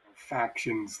different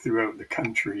factions throughout the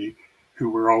country who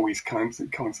were always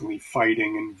constantly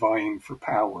fighting and vying for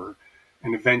power.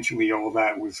 And eventually all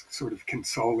that was sort of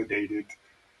consolidated.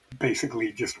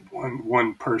 Basically, just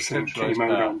one person came centralized out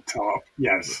power on top.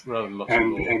 Yes, rather than lots of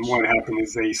and lords. what happened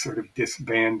is they sort of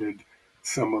disbanded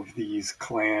some of these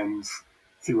clans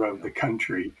throughout Yeah, the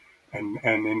country, and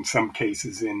in some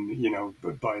cases, in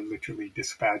by literally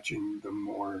dispatching them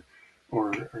or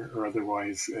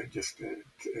otherwise just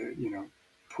yeah,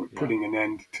 putting an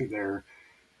end to their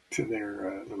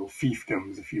little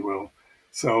fiefdoms, if you will.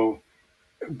 So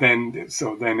then,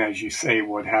 as you say,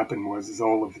 what happened was is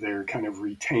all of their kind of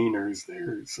retainers,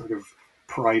 their sort of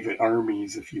private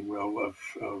armies, if you will,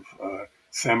 of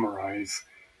samurais,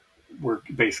 were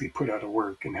basically put out of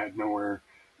work and had nowhere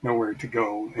to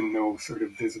go and no sort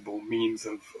of visible means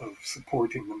of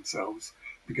supporting themselves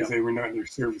because yeah, they were not their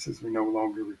services were no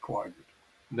longer required.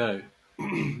 No,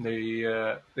 they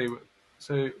were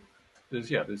so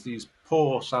there's these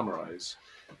poor samurais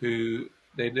who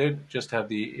they don't just have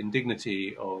the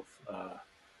indignity of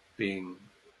being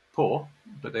poor,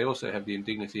 but they also have the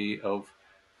indignity of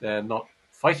they're not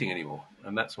fighting anymore,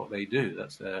 and that's what they do.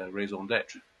 That's their raison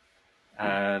d'être.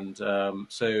 And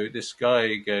so this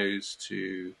guy goes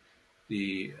to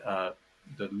the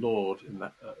lord in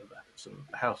that sort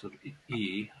of House of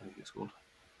E, I think it's called,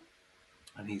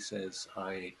 and he says,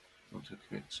 "I want to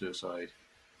commit suicide."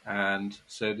 And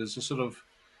so there's a sort of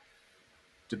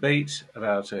debate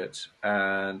about it,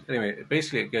 and anyway,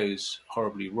 basically it goes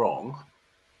horribly wrong,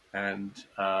 and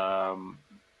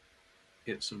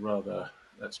it's a rather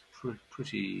that's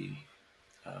pretty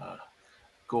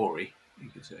gory, you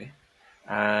could say.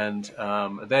 And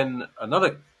then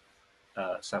another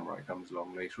samurai comes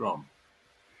along later on,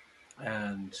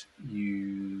 and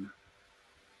you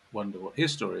wonder what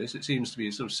his story is. It seems to be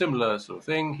a sort of similar sort of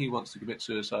thing. He wants to commit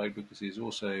suicide because he's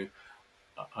also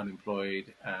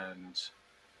unemployed and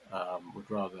would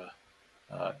rather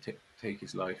take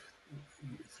his life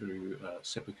through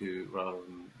seppuku rather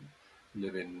than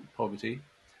live in poverty.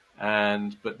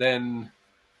 But then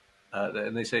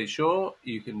and they say, sure,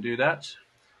 you can do that.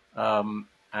 Um,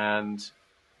 and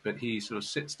but he sort of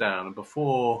sits down, and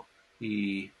before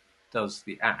he does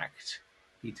the act,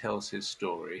 he tells his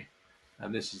story,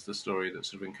 and this is the story that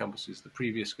sort of encompasses the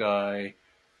previous guy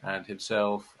and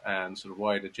himself, and sort of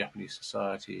wider Japanese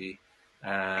society,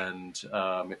 and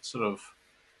it sort of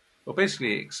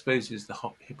basically exposes the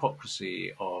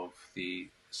hypocrisy of the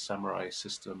samurai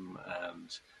system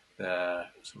and their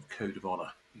sort of code of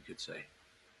honor, you could say,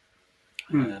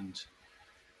 Hmm. and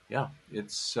yeah,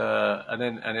 it's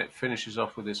and it finishes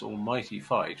off with this almighty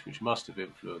fight, which must have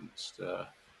influenced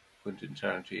Quentin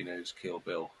Tarantino's Kill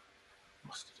Bill.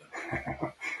 Must have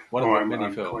done. One of Oh, the I'm many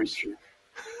I'm quite films. sure.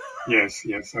 Yes,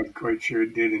 yes, I'm quite sure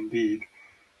it did indeed.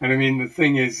 And I mean, the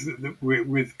thing is, that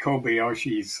with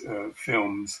Kobayashi's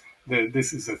films,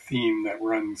 this is a theme that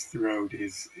runs throughout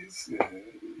his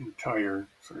entire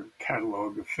sort of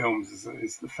catalog of films.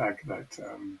 Is the fact that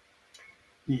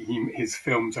his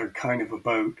films are kind of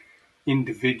about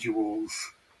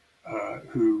individuals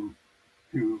who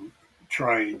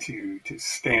try to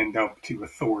stand up to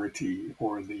authority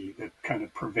or the kind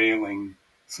of prevailing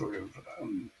sort of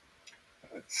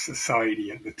society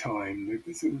at the time,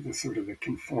 the sort of the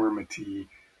conformity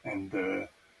and the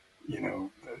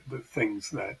the things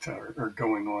that are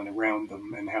going on around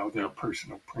them and how their Yeah,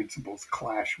 personal principles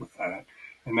clash with that,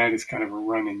 and that is kind of a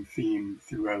running theme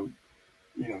throughout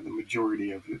the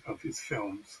majority of his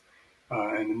films,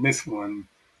 and in this one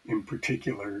in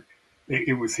particular,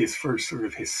 it was his first sort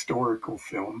of historical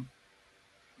film.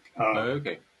 oh, Uh,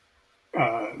 okay.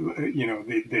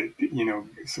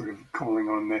 sort of calling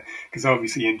on that because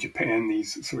obviously in Japan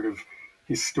these sort of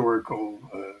historical,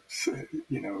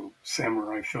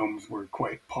 samurai films were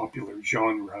quite popular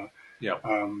genre. Yeah,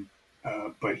 Um,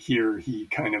 but here he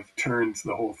kind of turns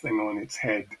the whole thing on its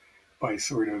head by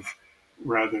sort of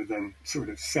rather than sort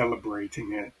of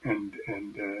celebrating it and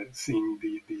seeing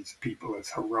these people as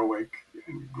heroic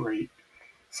and great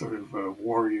sort of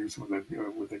warriors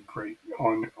with a great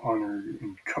honor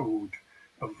and code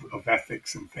of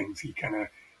ethics and things.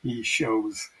 He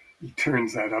shows he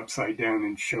turns that upside down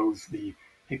and shows the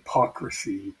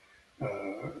hypocrisy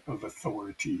of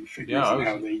authority yeah. figures and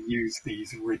how they use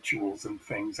these rituals and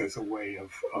things as a way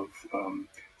of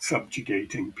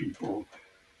subjugating people,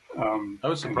 I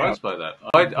was and how surprised by that.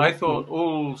 I the, thought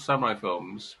all samurai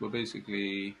films were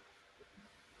basically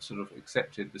sort of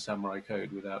accepted the samurai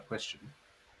code without question,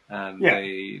 and yeah.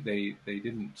 they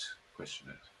didn't question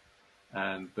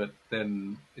it. But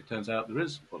then it turns out there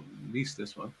is, well, at least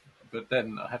this one. But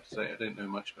then I have to say I don't know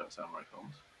much about samurai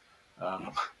films.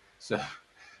 Um, so,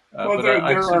 Well, but there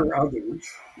I'd sort of are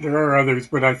others. There are others,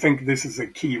 but I think this is a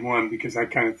key one because I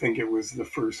kind of think it was the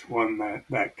first one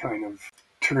that kind of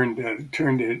turned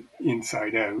it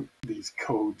inside out. These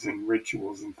codes and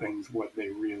rituals and things,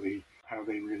 how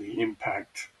they really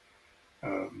impact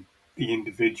the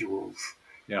individuals,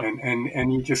 yeah,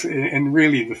 and you just and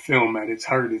really the film at its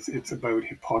heart is it's about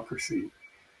hypocrisy.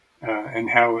 And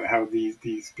how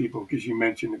these people, because you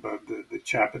mentioned about the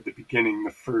chap at the beginning, the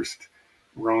first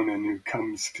Ronin who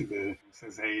comes to the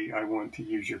says, "Hey, I want to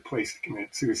use your place to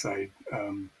commit suicide,"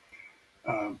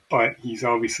 but he's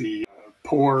obviously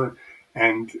poor,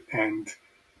 and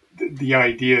the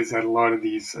idea is that a lot of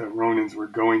these Ronins were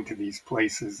going to these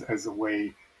places as a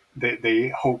way that they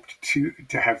hoped to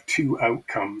have two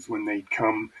outcomes when they'd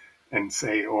come and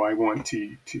say, "Oh, I want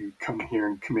to come here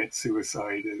and commit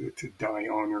suicide to die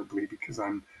honorably because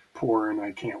I'm poor and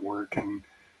I can't work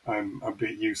I'm a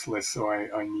bit useless, so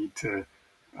I need to,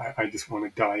 I just want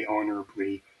to die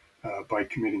honorably by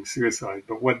committing suicide.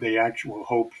 But what they actual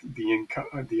hoped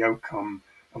the outcome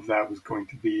of that was going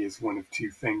to be is one of two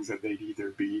things: that they'd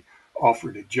either be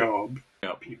offered a job.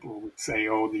 Yeah. People would say,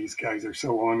 "Oh, these guys are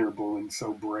so honorable and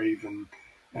so brave and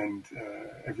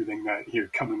everything that here,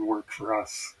 come and work for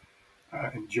us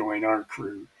and join our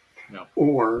crew." Yeah.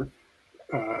 Or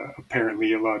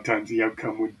apparently, a lot of times the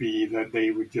outcome would be that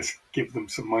they would just give them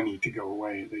some money to go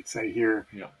away. They'd say, "Here,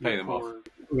 Yeah. you're Pay them off. poor.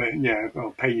 Yeah,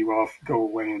 I'll pay you off. Go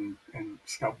away and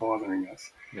stop bothering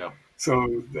us." Yeah.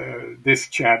 So this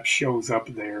chap shows up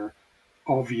there,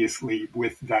 obviously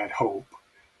with that hope.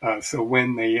 So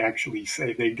when they actually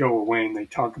say they go away and they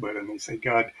talk about it and they say,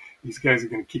 "God, these guys are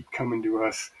going to keep coming to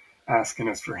us, asking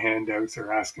us for handouts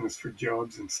or asking us for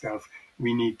jobs and stuff.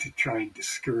 We need to try and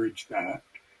discourage that."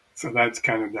 So that's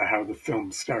kind of how the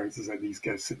film starts. Is that these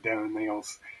guys sit down and they all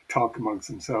talk amongst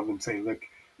themselves and say, "Look,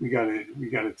 we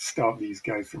gotta stop these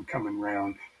guys from coming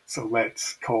round. So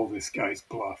let's call this guy's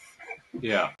bluff."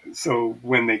 Yeah. So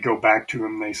when they go back to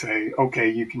him, they say, "Okay,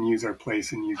 you can use our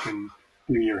place and you can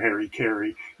do your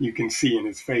Harry. You can see in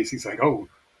his face, he's like, "Oh,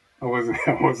 I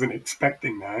wasn't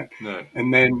expecting that." No.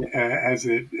 And then as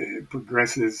it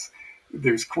progresses,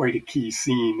 there's quite a key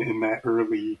scene in that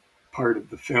early part of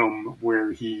the film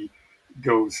where he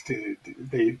goes to.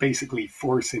 They basically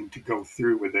force him to go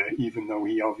through with it, even though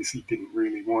he obviously didn't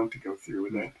really want to go through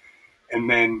with Mm. it. And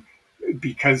then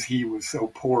because he was so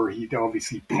poor, he'd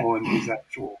obviously pawned his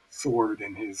actual sword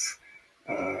and his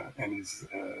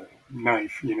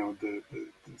knife, Yeah.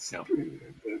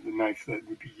 the knife that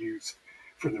would be used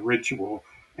for the ritual,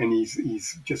 and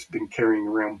he's just been carrying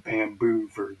around bamboo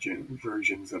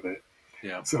versions of it.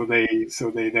 Yeah. So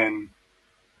they then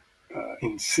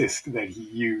insist that he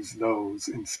use those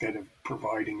instead of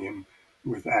providing him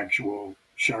with actual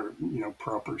sharp,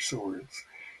 proper swords.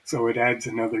 So it adds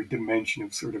another dimension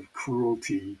of sort of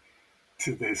cruelty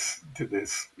to this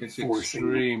It's forcing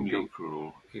them to extremely go.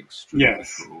 cruel. Extremely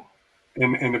Yes, cruel.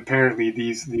 and apparently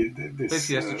Basically, this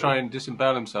he has to try and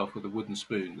disembowel himself with a wooden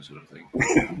spoon, sort of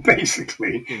thing.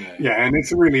 basically, You know. yeah, and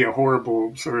it's really a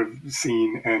horrible sort of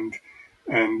scene, and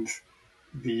and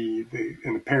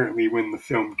apparently when the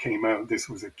film came out, this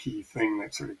was a key thing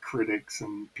that sort of critics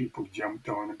and people jumped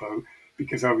on about,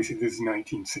 because obviously this is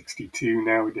 1962.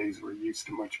 Nowadays we're used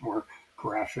to much more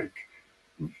graphic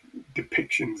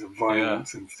depictions of Yeah.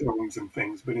 violence in films and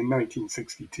things, but in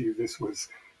 1962 this was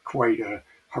quite a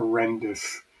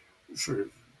horrendous sort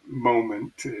of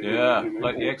moment Yeah. in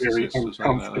Like The a very Exorcist or something like that.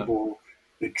 uncomfortable,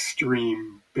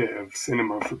 extreme bit of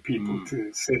cinema for people Mm.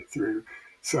 to sit through.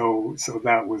 So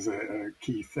that was a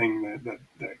key thing that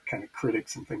kind of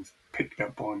critics and things picked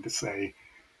up on, to say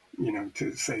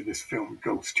this film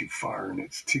goes too far and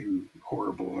it's too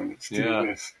horrible and it's too Yeah.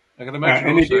 this. I can imagine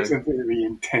And it is also. a very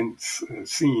intense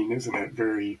scene, isn't it?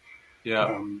 Very, Yeah.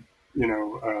 um, you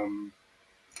know,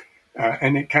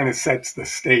 and it kind of sets the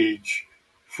stage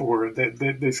for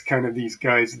this kind of these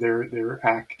guys, their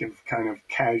act of kind of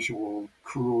casual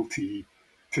cruelty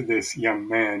to this young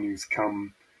man who's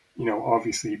come,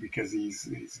 obviously because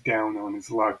he's down on his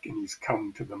luck and he's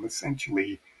come to them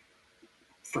essentially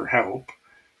for help,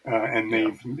 and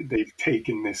Yeah. they've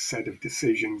taken this set of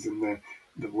decisions and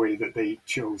the way that they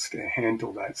chose to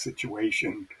handle that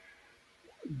situation.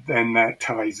 Then that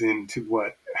ties into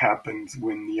what happens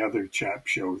when the other chap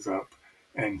shows up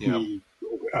and Yeah. he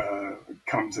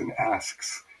comes and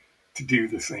asks to do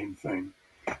the same thing.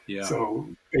 Yeah. So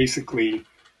basically,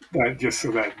 that just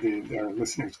so that our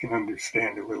listeners can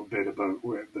understand a little bit about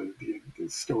where the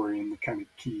story and the kind of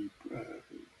key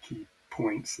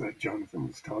points that Jonathan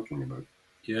was talking about.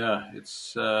 Yeah.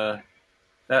 It's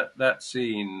that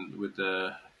scene with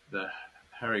the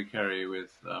Harikiri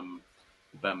with the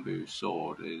bamboo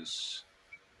sword is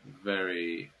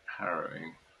very harrowing.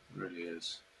 It really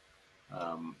is.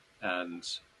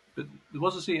 And but there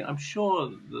was a scene. I'm sure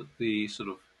that the sort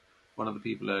of one of the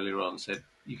people earlier on said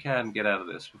you can get out of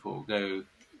this before go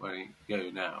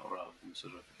now, rather than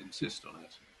sort of insist on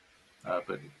it.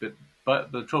 But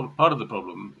part of the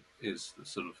problem is the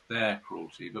sort of their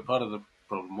cruelty, but part of the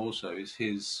problem also is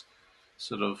his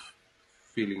sort of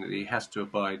feeling that he has to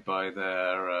abide by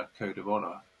their code of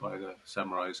honor, by the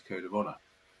samurai's code of honor,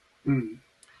 Mm,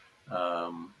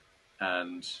 um,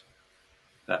 and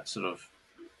that sort of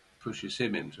pushes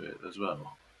him into it as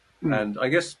well. mm, And I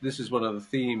guess this is one of the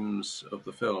themes of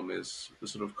the film is the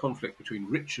sort of conflict between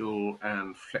ritual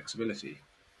and flexibility.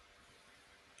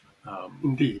 Um,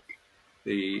 indeed.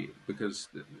 because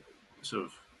sort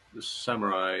of the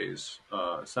samurai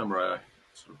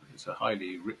sort of it's a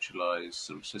highly ritualized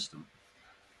sort of system,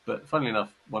 But funnily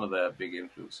enough, one of their big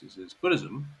influences is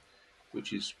Buddhism,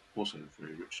 which is also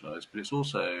very ritualized, but it's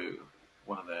also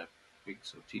one of their big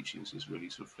sort of teachings is really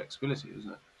sort of flexibility,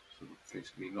 isn't it? Sort of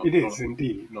basically It is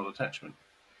indeed. not attachment.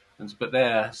 But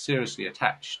they're seriously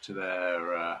attached to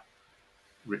their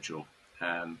ritual,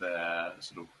 and their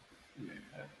sort of you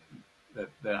know,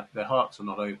 their hearts are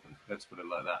not open. Let's put it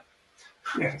like that.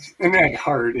 Yes, to and at take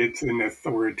heart, it's an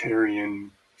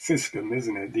authoritarian system,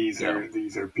 isn't it? yeah,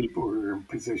 These are people who are in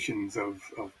positions of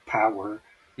power,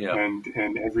 yeah,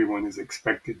 and everyone is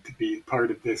expected to be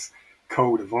part of this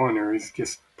code of honor. Is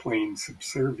just plain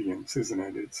subservience, isn't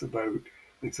it? It's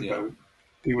yeah, about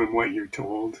doing what you're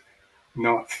told,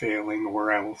 not failing,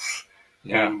 or else.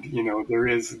 yeah, And there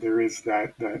is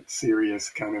that serious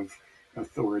kind of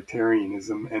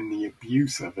authoritarianism and the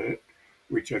abuse of it,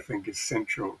 which I think is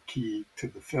central key to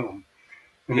the film.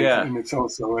 yeah, And it's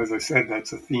also, as I said,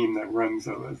 that's a theme that runs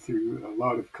through a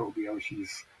lot of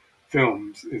Kobayashi's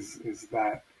films. Is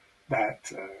that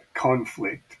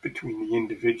conflict between the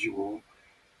individual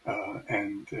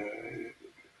and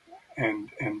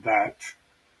that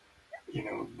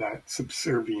that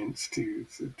subservience to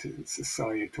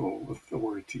societal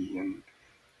authority and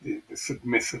the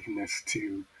submissiveness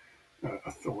to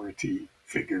authority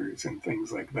figures and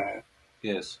things like that,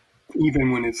 yes,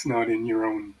 even when it's not in your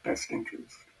own best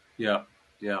interest. yeah,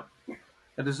 yeah.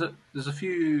 And there's a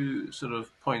few sort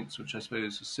of points which I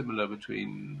suppose are similar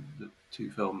between the two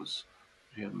films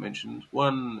you haven't mentioned.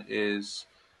 One is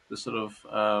the sort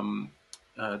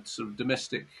of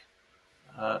domestic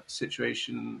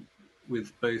situation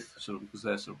with both sort of because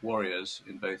they're sort of warriors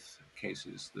in both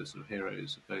cases, the sort of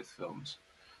heroes of both films.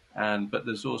 And but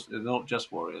there's also they're not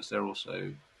just warriors; they're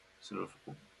also sort of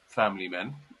family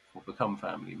men or become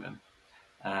family men.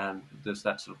 And there's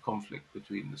that sort of conflict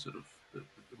between the sort of the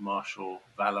martial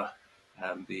valor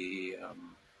and the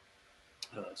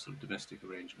sort of domestic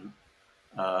arrangement.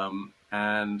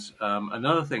 And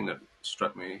another thing that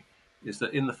struck me is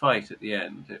that in the fight at the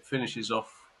end, it finishes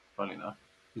off, funny enough,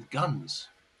 with guns.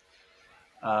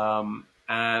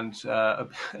 And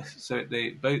so they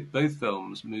both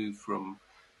films move from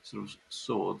sort of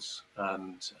swords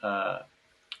and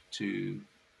to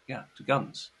to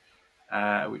guns,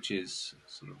 which is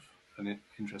sort of an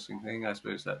interesting thing. I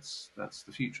suppose that's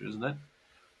the future, isn't it?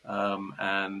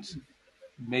 And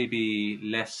maybe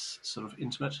less sort of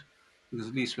intimate, because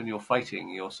at least when you're fighting,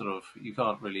 you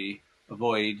can't really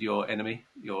avoid your enemy.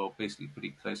 You're basically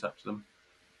pretty close up to them.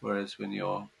 Whereas when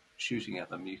you're shooting at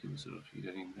them, you don't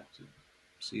even have to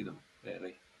see them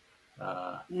barely.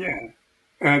 Uh, Yeah.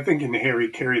 And I think in Harry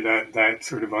that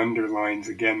sort of underlines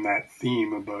again that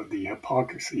theme about the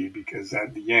hypocrisy, because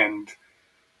at the end,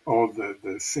 all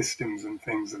the systems and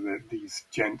things that these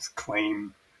gents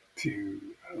claim to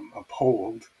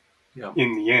uphold, yeah,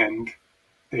 in the end,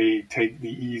 they take the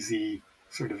easy,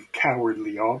 sort of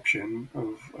cowardly option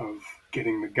of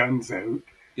getting the guns out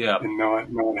yeah, and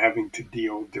not having to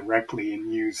deal directly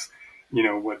and use,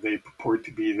 what they purport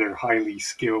to be their highly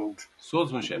skilled,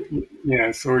 swordsmanship.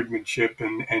 swordsmanship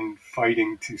and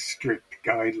fighting to strict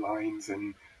guidelines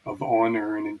and of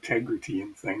honor and integrity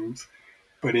and things.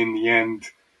 But in the end,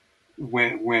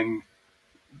 when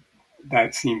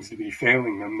that seems to be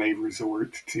failing them, they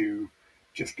resort to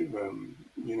just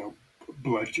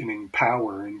bludgeoning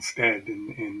power instead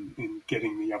in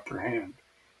getting the upper hand.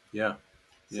 Yeah,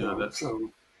 yeah. So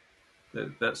so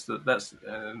That's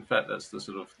in fact that's the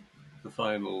sort of the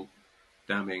final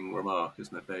damning remark,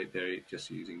 isn't it? They're just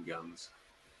using guns.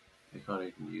 They can't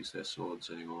even use their swords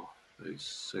anymore. Those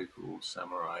so-called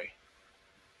samurai.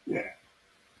 yeah,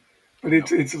 but Yeah,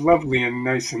 it's lovely and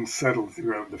nice and subtle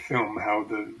throughout the film how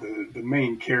the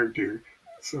main character,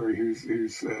 sorry,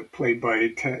 who's played by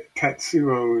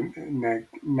Tatsuo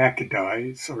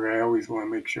Nakadai. Sorry, I always want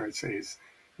to make sure I say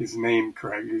his name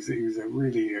correct. He was a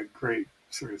really a great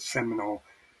sort of seminal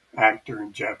actor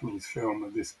in Japanese film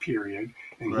of this period,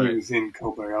 and he right. was in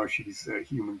Kobayashi's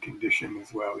Human Condition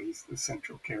as well. He's the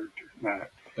central character in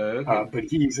that. Okay. But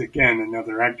he's again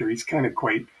another actor. He's kind of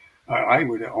quite. I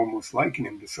would almost liken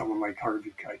him to someone like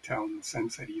Harvey Keitel in the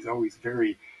sense that he's always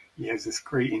very. He has this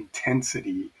great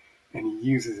intensity, and he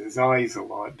uses his eyes a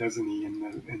lot, doesn't he, in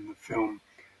the film?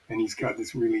 And he's got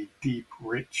this really deep,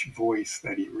 rich voice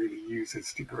that he really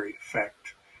uses to great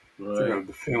effect Right. throughout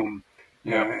the film.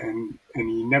 Yeah. And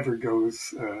he never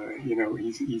goes.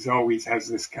 He's always has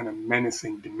this kind of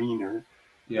menacing demeanor. And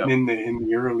Yeah. in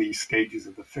the early stages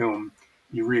of the film,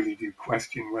 you really do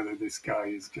question whether this guy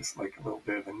is just like a little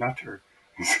bit of a nutter.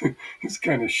 He's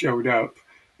kind of showed up,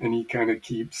 and he kind of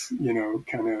keeps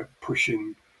kind of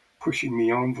pushing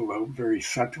the envelope very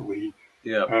subtly.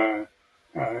 Yeah. Uh,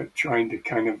 trying to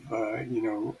kind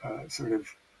of sort of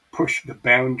push the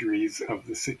boundaries of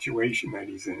the situation that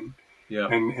he's in. Yeah.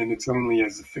 And it's only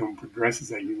as the film progresses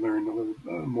that you learn a little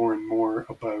more and more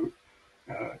about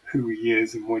who he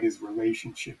is and what his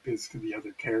relationship is to the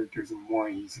other characters and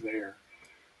why he's there.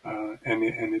 And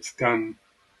it's done,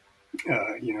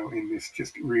 in this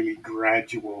just really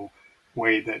gradual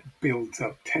way that builds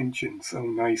up tension so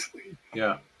nicely.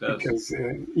 Yeah. It does. Because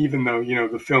even though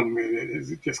the film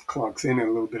it just clocks in a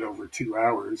little bit over 2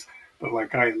 hours, but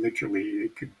like I literally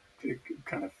it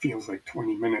kind of feels like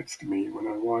 20 minutes to me when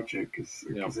I watch it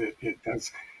Yeah.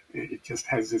 because it just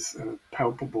has this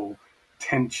palpable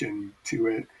tension to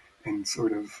it and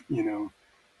sort of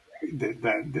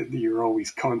that you're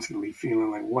always constantly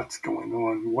feeling like what's going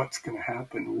on, what's going to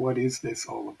happen, what is this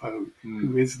all about, Mm.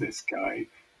 who is this guy,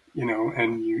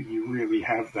 and you really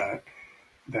have that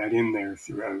in there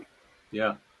throughout.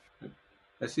 Yeah.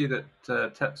 I see that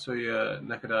Tetsuya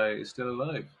Nakadai is still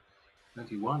alive.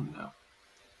 91 now.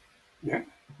 Yeah.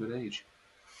 Good age.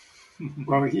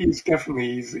 Well, he's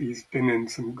been in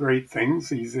some great things.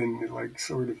 He's in like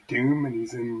Sword of Doom, and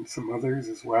he's in some others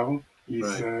as well.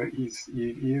 Right.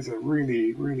 He is a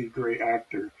really really great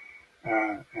actor,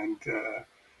 and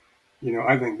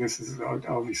I think this is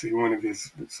obviously one of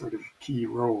his sort of key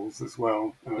roles as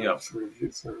well, Yeah. sort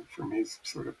of from his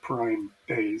sort of prime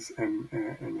days, and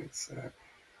it's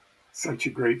such a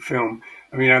great film.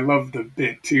 I mean, I love the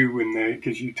bit too when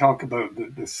because you talk about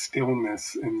the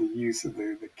stillness and the use of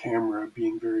the camera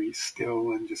being very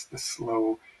still and just the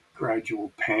slow,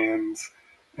 gradual pans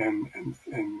and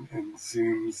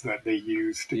zooms that they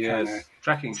use to kind of Yes.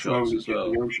 Tracking shots slowly as get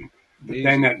the well. ocean. But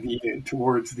then Amazing. at the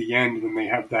towards the end, when they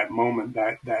have that moment,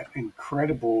 that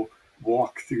incredible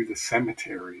walk through the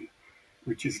cemetery,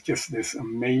 which is just this Yes.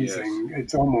 amazing.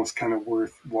 It's almost kind of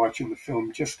worth watching the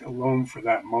film just alone for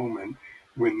that moment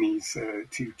when these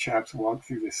two chaps walk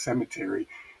through the cemetery,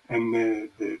 and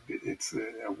it's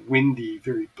a windy,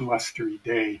 very blustery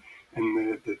day, and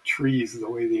the trees, the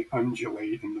way they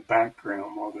undulate in the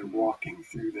background while they're Mm. walking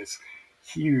through this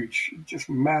huge, just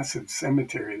massive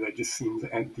cemetery that just seems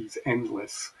these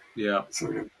endless Yeah.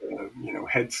 sort of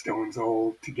headstones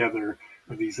all together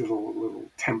or these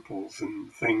little temples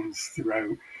and things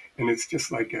throughout, and it's just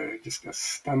like a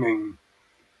stunning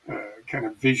kind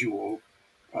of visual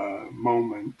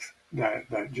moment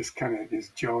that just kind of is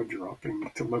jaw dropping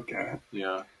to look at.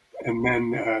 Yeah. And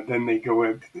then they go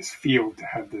out to this field to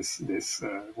have this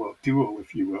duel,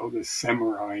 if you will, this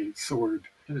samurai sword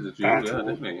It is a duel, yeah, battle.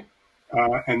 definitely.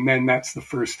 And then that's the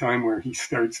first time where he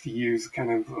starts to use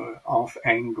kind of off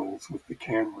angles with the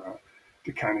camera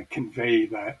to kind of convey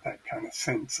that kind of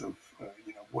sense of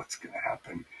what's going to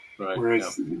happen. Right. Yeah.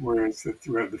 Whereas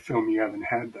throughout the film you haven't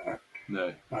had that.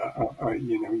 No.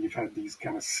 You've had these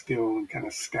kind of still and kind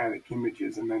of static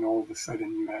images, and then all of a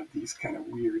sudden you have these kind of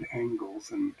weird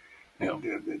angles Yeah.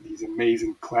 and these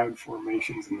amazing cloud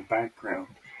formations in the background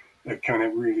that kind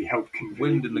of really help convey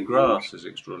Wind in the the grass emotion. is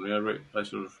extraordinary. I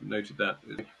sort of noted that.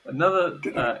 Another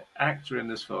Did I? actor in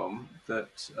this film that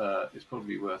is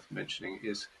probably worth mentioning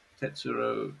is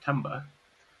Tetsuro Tamba,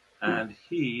 Yeah. and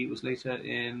he was later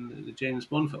in the James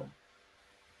Bond film.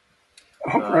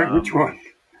 Oh, right. Which Um, one?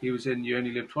 he was in You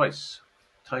Only Live Twice,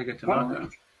 Tiger All Tanaka,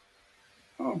 right.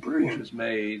 Oh, which brilliant. was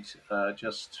made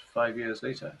just 5 years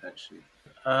later, actually.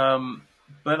 Um,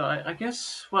 but I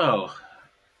guess, well,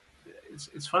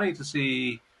 it's funny to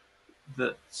see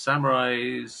that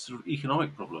samurai's sort of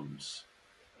economic problems,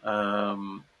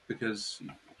 because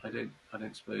I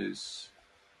don't suppose.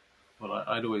 Well,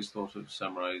 I'd always thought of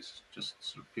samurais just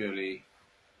sort of purely,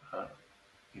 uh,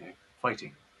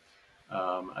 fighting,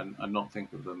 and not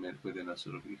think of them within a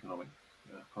sort of economic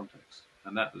context.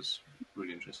 And that was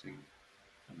really interesting.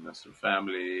 And that sort of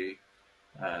family,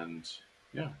 and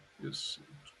yeah, it was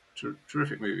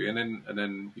terrific movie. And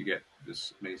then you get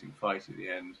this amazing fight at the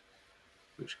end,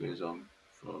 which goes on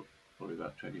for probably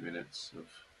about 20 minutes of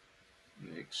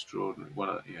extraordinary.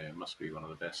 It must be one of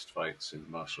the best fights in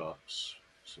martial arts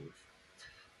sort of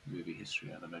movie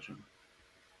history, I'd imagine.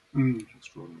 Mm.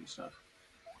 Extraordinary stuff.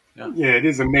 Yeah, Yeah, it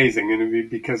is amazing, and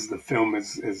because the film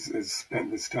is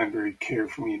spent this time very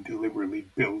carefully and deliberately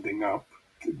building up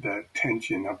that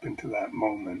tension up into that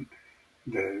moment.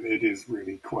 It is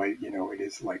really quite, it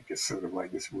is like this sort of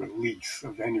like this release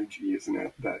of energy, isn't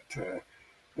it?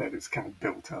 That is kind of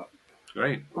built up.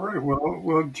 great. All right,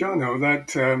 well, Jono,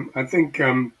 that I think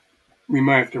we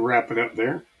might have to wrap it up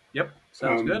there. Yep,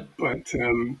 sounds good.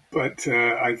 But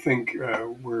I think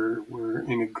we're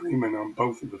in agreement on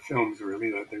both of the films. Really,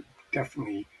 that they're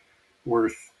definitely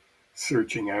worth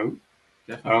searching out.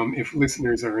 Definitely. If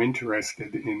listeners are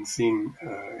interested in seeing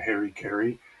Harry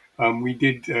Carey, We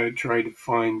did try to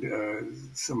find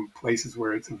some places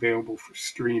where it's available for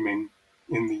streaming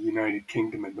in the United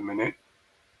Kingdom at the minute.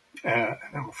 And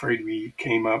I'm afraid we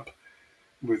came up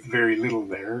with very little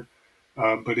there.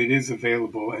 But it is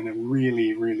available in a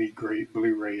really, really great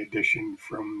Blu-ray edition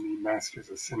from the Masters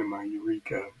of Cinema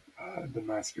Eureka, the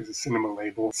Masters of Cinema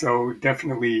label. So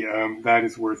definitely that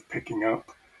is worth picking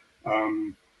up.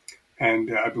 Um,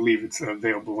 and I believe it's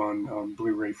available on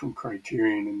Blu-ray from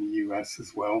Criterion in the U.S.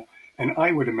 as well. And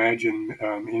I would imagine,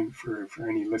 for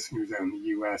any listeners out in the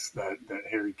U.S., that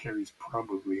Harikiri's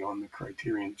probably on the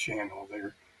Criterion channel,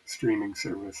 their streaming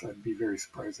service. I'd be very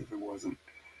surprised if it wasn't.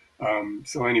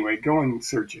 So anyway, go and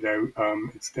search it out.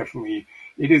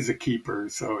 It is a keeper,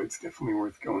 so it's definitely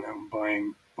worth going out and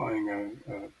buying a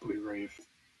Blu-ray.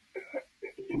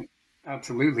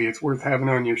 Absolutely, it's worth having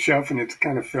on your shelf, and it's the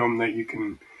kind of film that you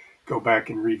can go back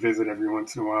and revisit every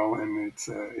once in a while, and it's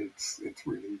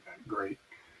really great.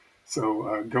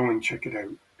 So go and check it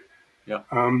out. Yeah.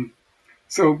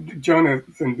 So,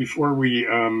 Jonathan, before we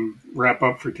wrap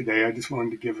up for today, I just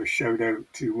wanted to give a shout out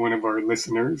to one of our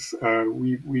listeners.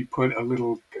 We put a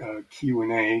little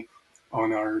Q&A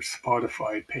on our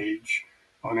Spotify page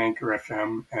on Anchor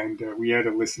FM, and we had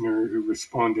a listener who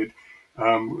responded.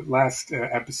 Last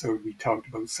episode, we talked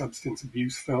about substance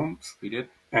abuse films. We did.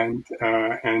 And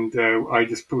I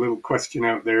just put a little question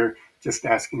out there, just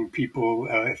asking people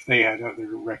if they had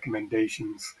other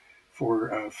recommendations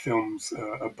for films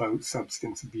about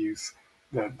substance abuse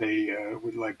that they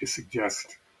would like to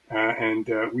suggest. And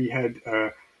we had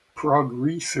Prog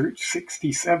Research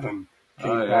 67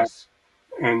 came back Yes.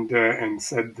 and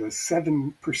said the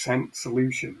 7%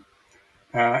 solution.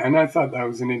 And I thought that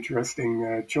was an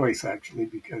interesting choice, actually,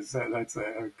 because that's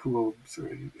a cool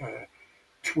sort of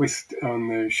twist on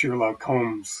the Sherlock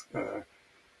Holmes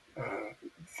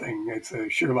thing. It's a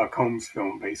Sherlock Holmes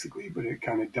film, basically, but it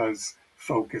kind of does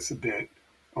focus a bit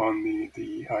on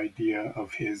the idea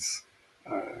of his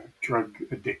drug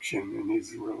addiction and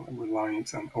his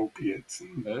reliance on opiates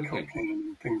and cocaine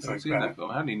and things like that.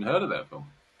 I hadn't even heard of that film.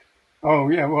 Oh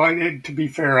yeah, well, to be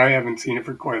fair, I haven't seen it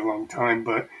for quite a long time,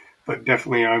 but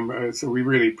definitely I'm. So we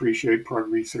really appreciate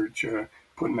Prog Research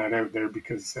putting that out there,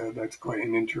 because that's quite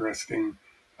an interesting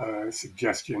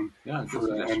suggestion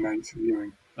for a night's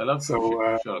viewing. I love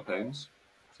Sherlock Holmes,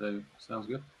 so sounds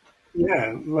good.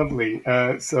 Yeah, lovely.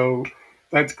 So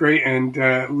that's great. And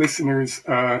listeners,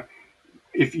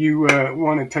 if you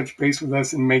want to touch base with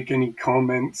us and make any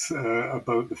comments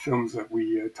about the films that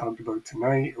we talked about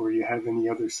tonight, or you have any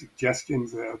other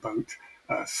suggestions about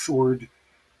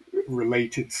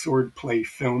sword-related swordplay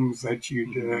films that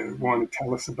you'd want to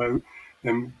tell us about,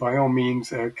 then by all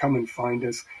means, come and find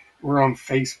us. We're on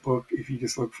Facebook. If you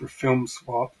just look for Film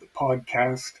Swap, the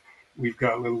podcast, we've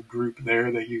got a little group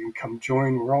there that you can come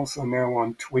join. We're also now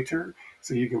on Twitter,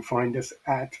 so you can find us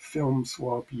at Film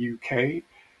Swap UK.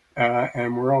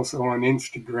 And we're also on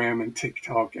Instagram and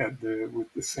TikTok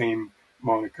with the same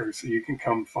moniker, so you can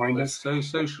come find us. We're so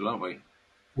social, aren't we?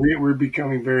 We're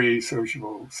becoming very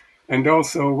sociable. And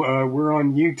also, we're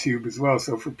on YouTube as well,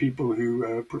 so for people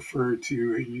who prefer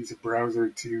to use a browser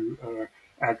to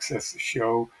access the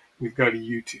show, we've got a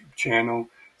YouTube channel.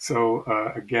 So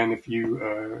again, if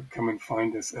you come and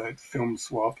find us at Film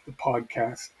Swap, the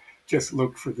podcast, just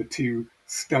look for the two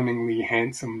stunningly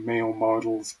handsome male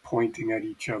models pointing at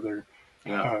each other,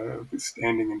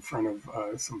 standing in front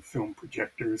of some film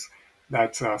projectors.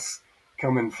 That's us.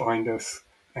 Come and find us,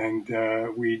 and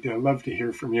we'd love to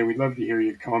hear from you. We'd love to hear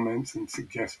your comments and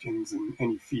suggestions and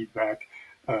any feedback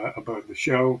about the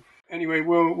show. Anyway,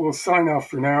 we'll sign off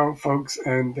for now, folks,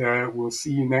 and we'll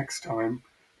see you next time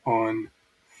on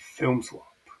Film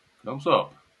Swap. Film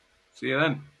Swap. See you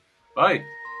then. Bye.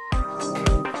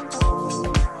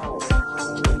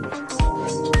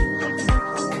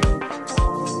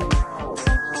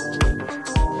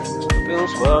 Film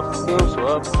swap, film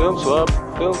swap, film swap,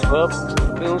 film swap,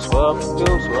 film swap,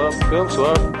 film swap, film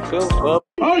swap, film swap.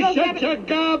 Oh, shut your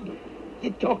gob!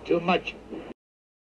 You talk too much.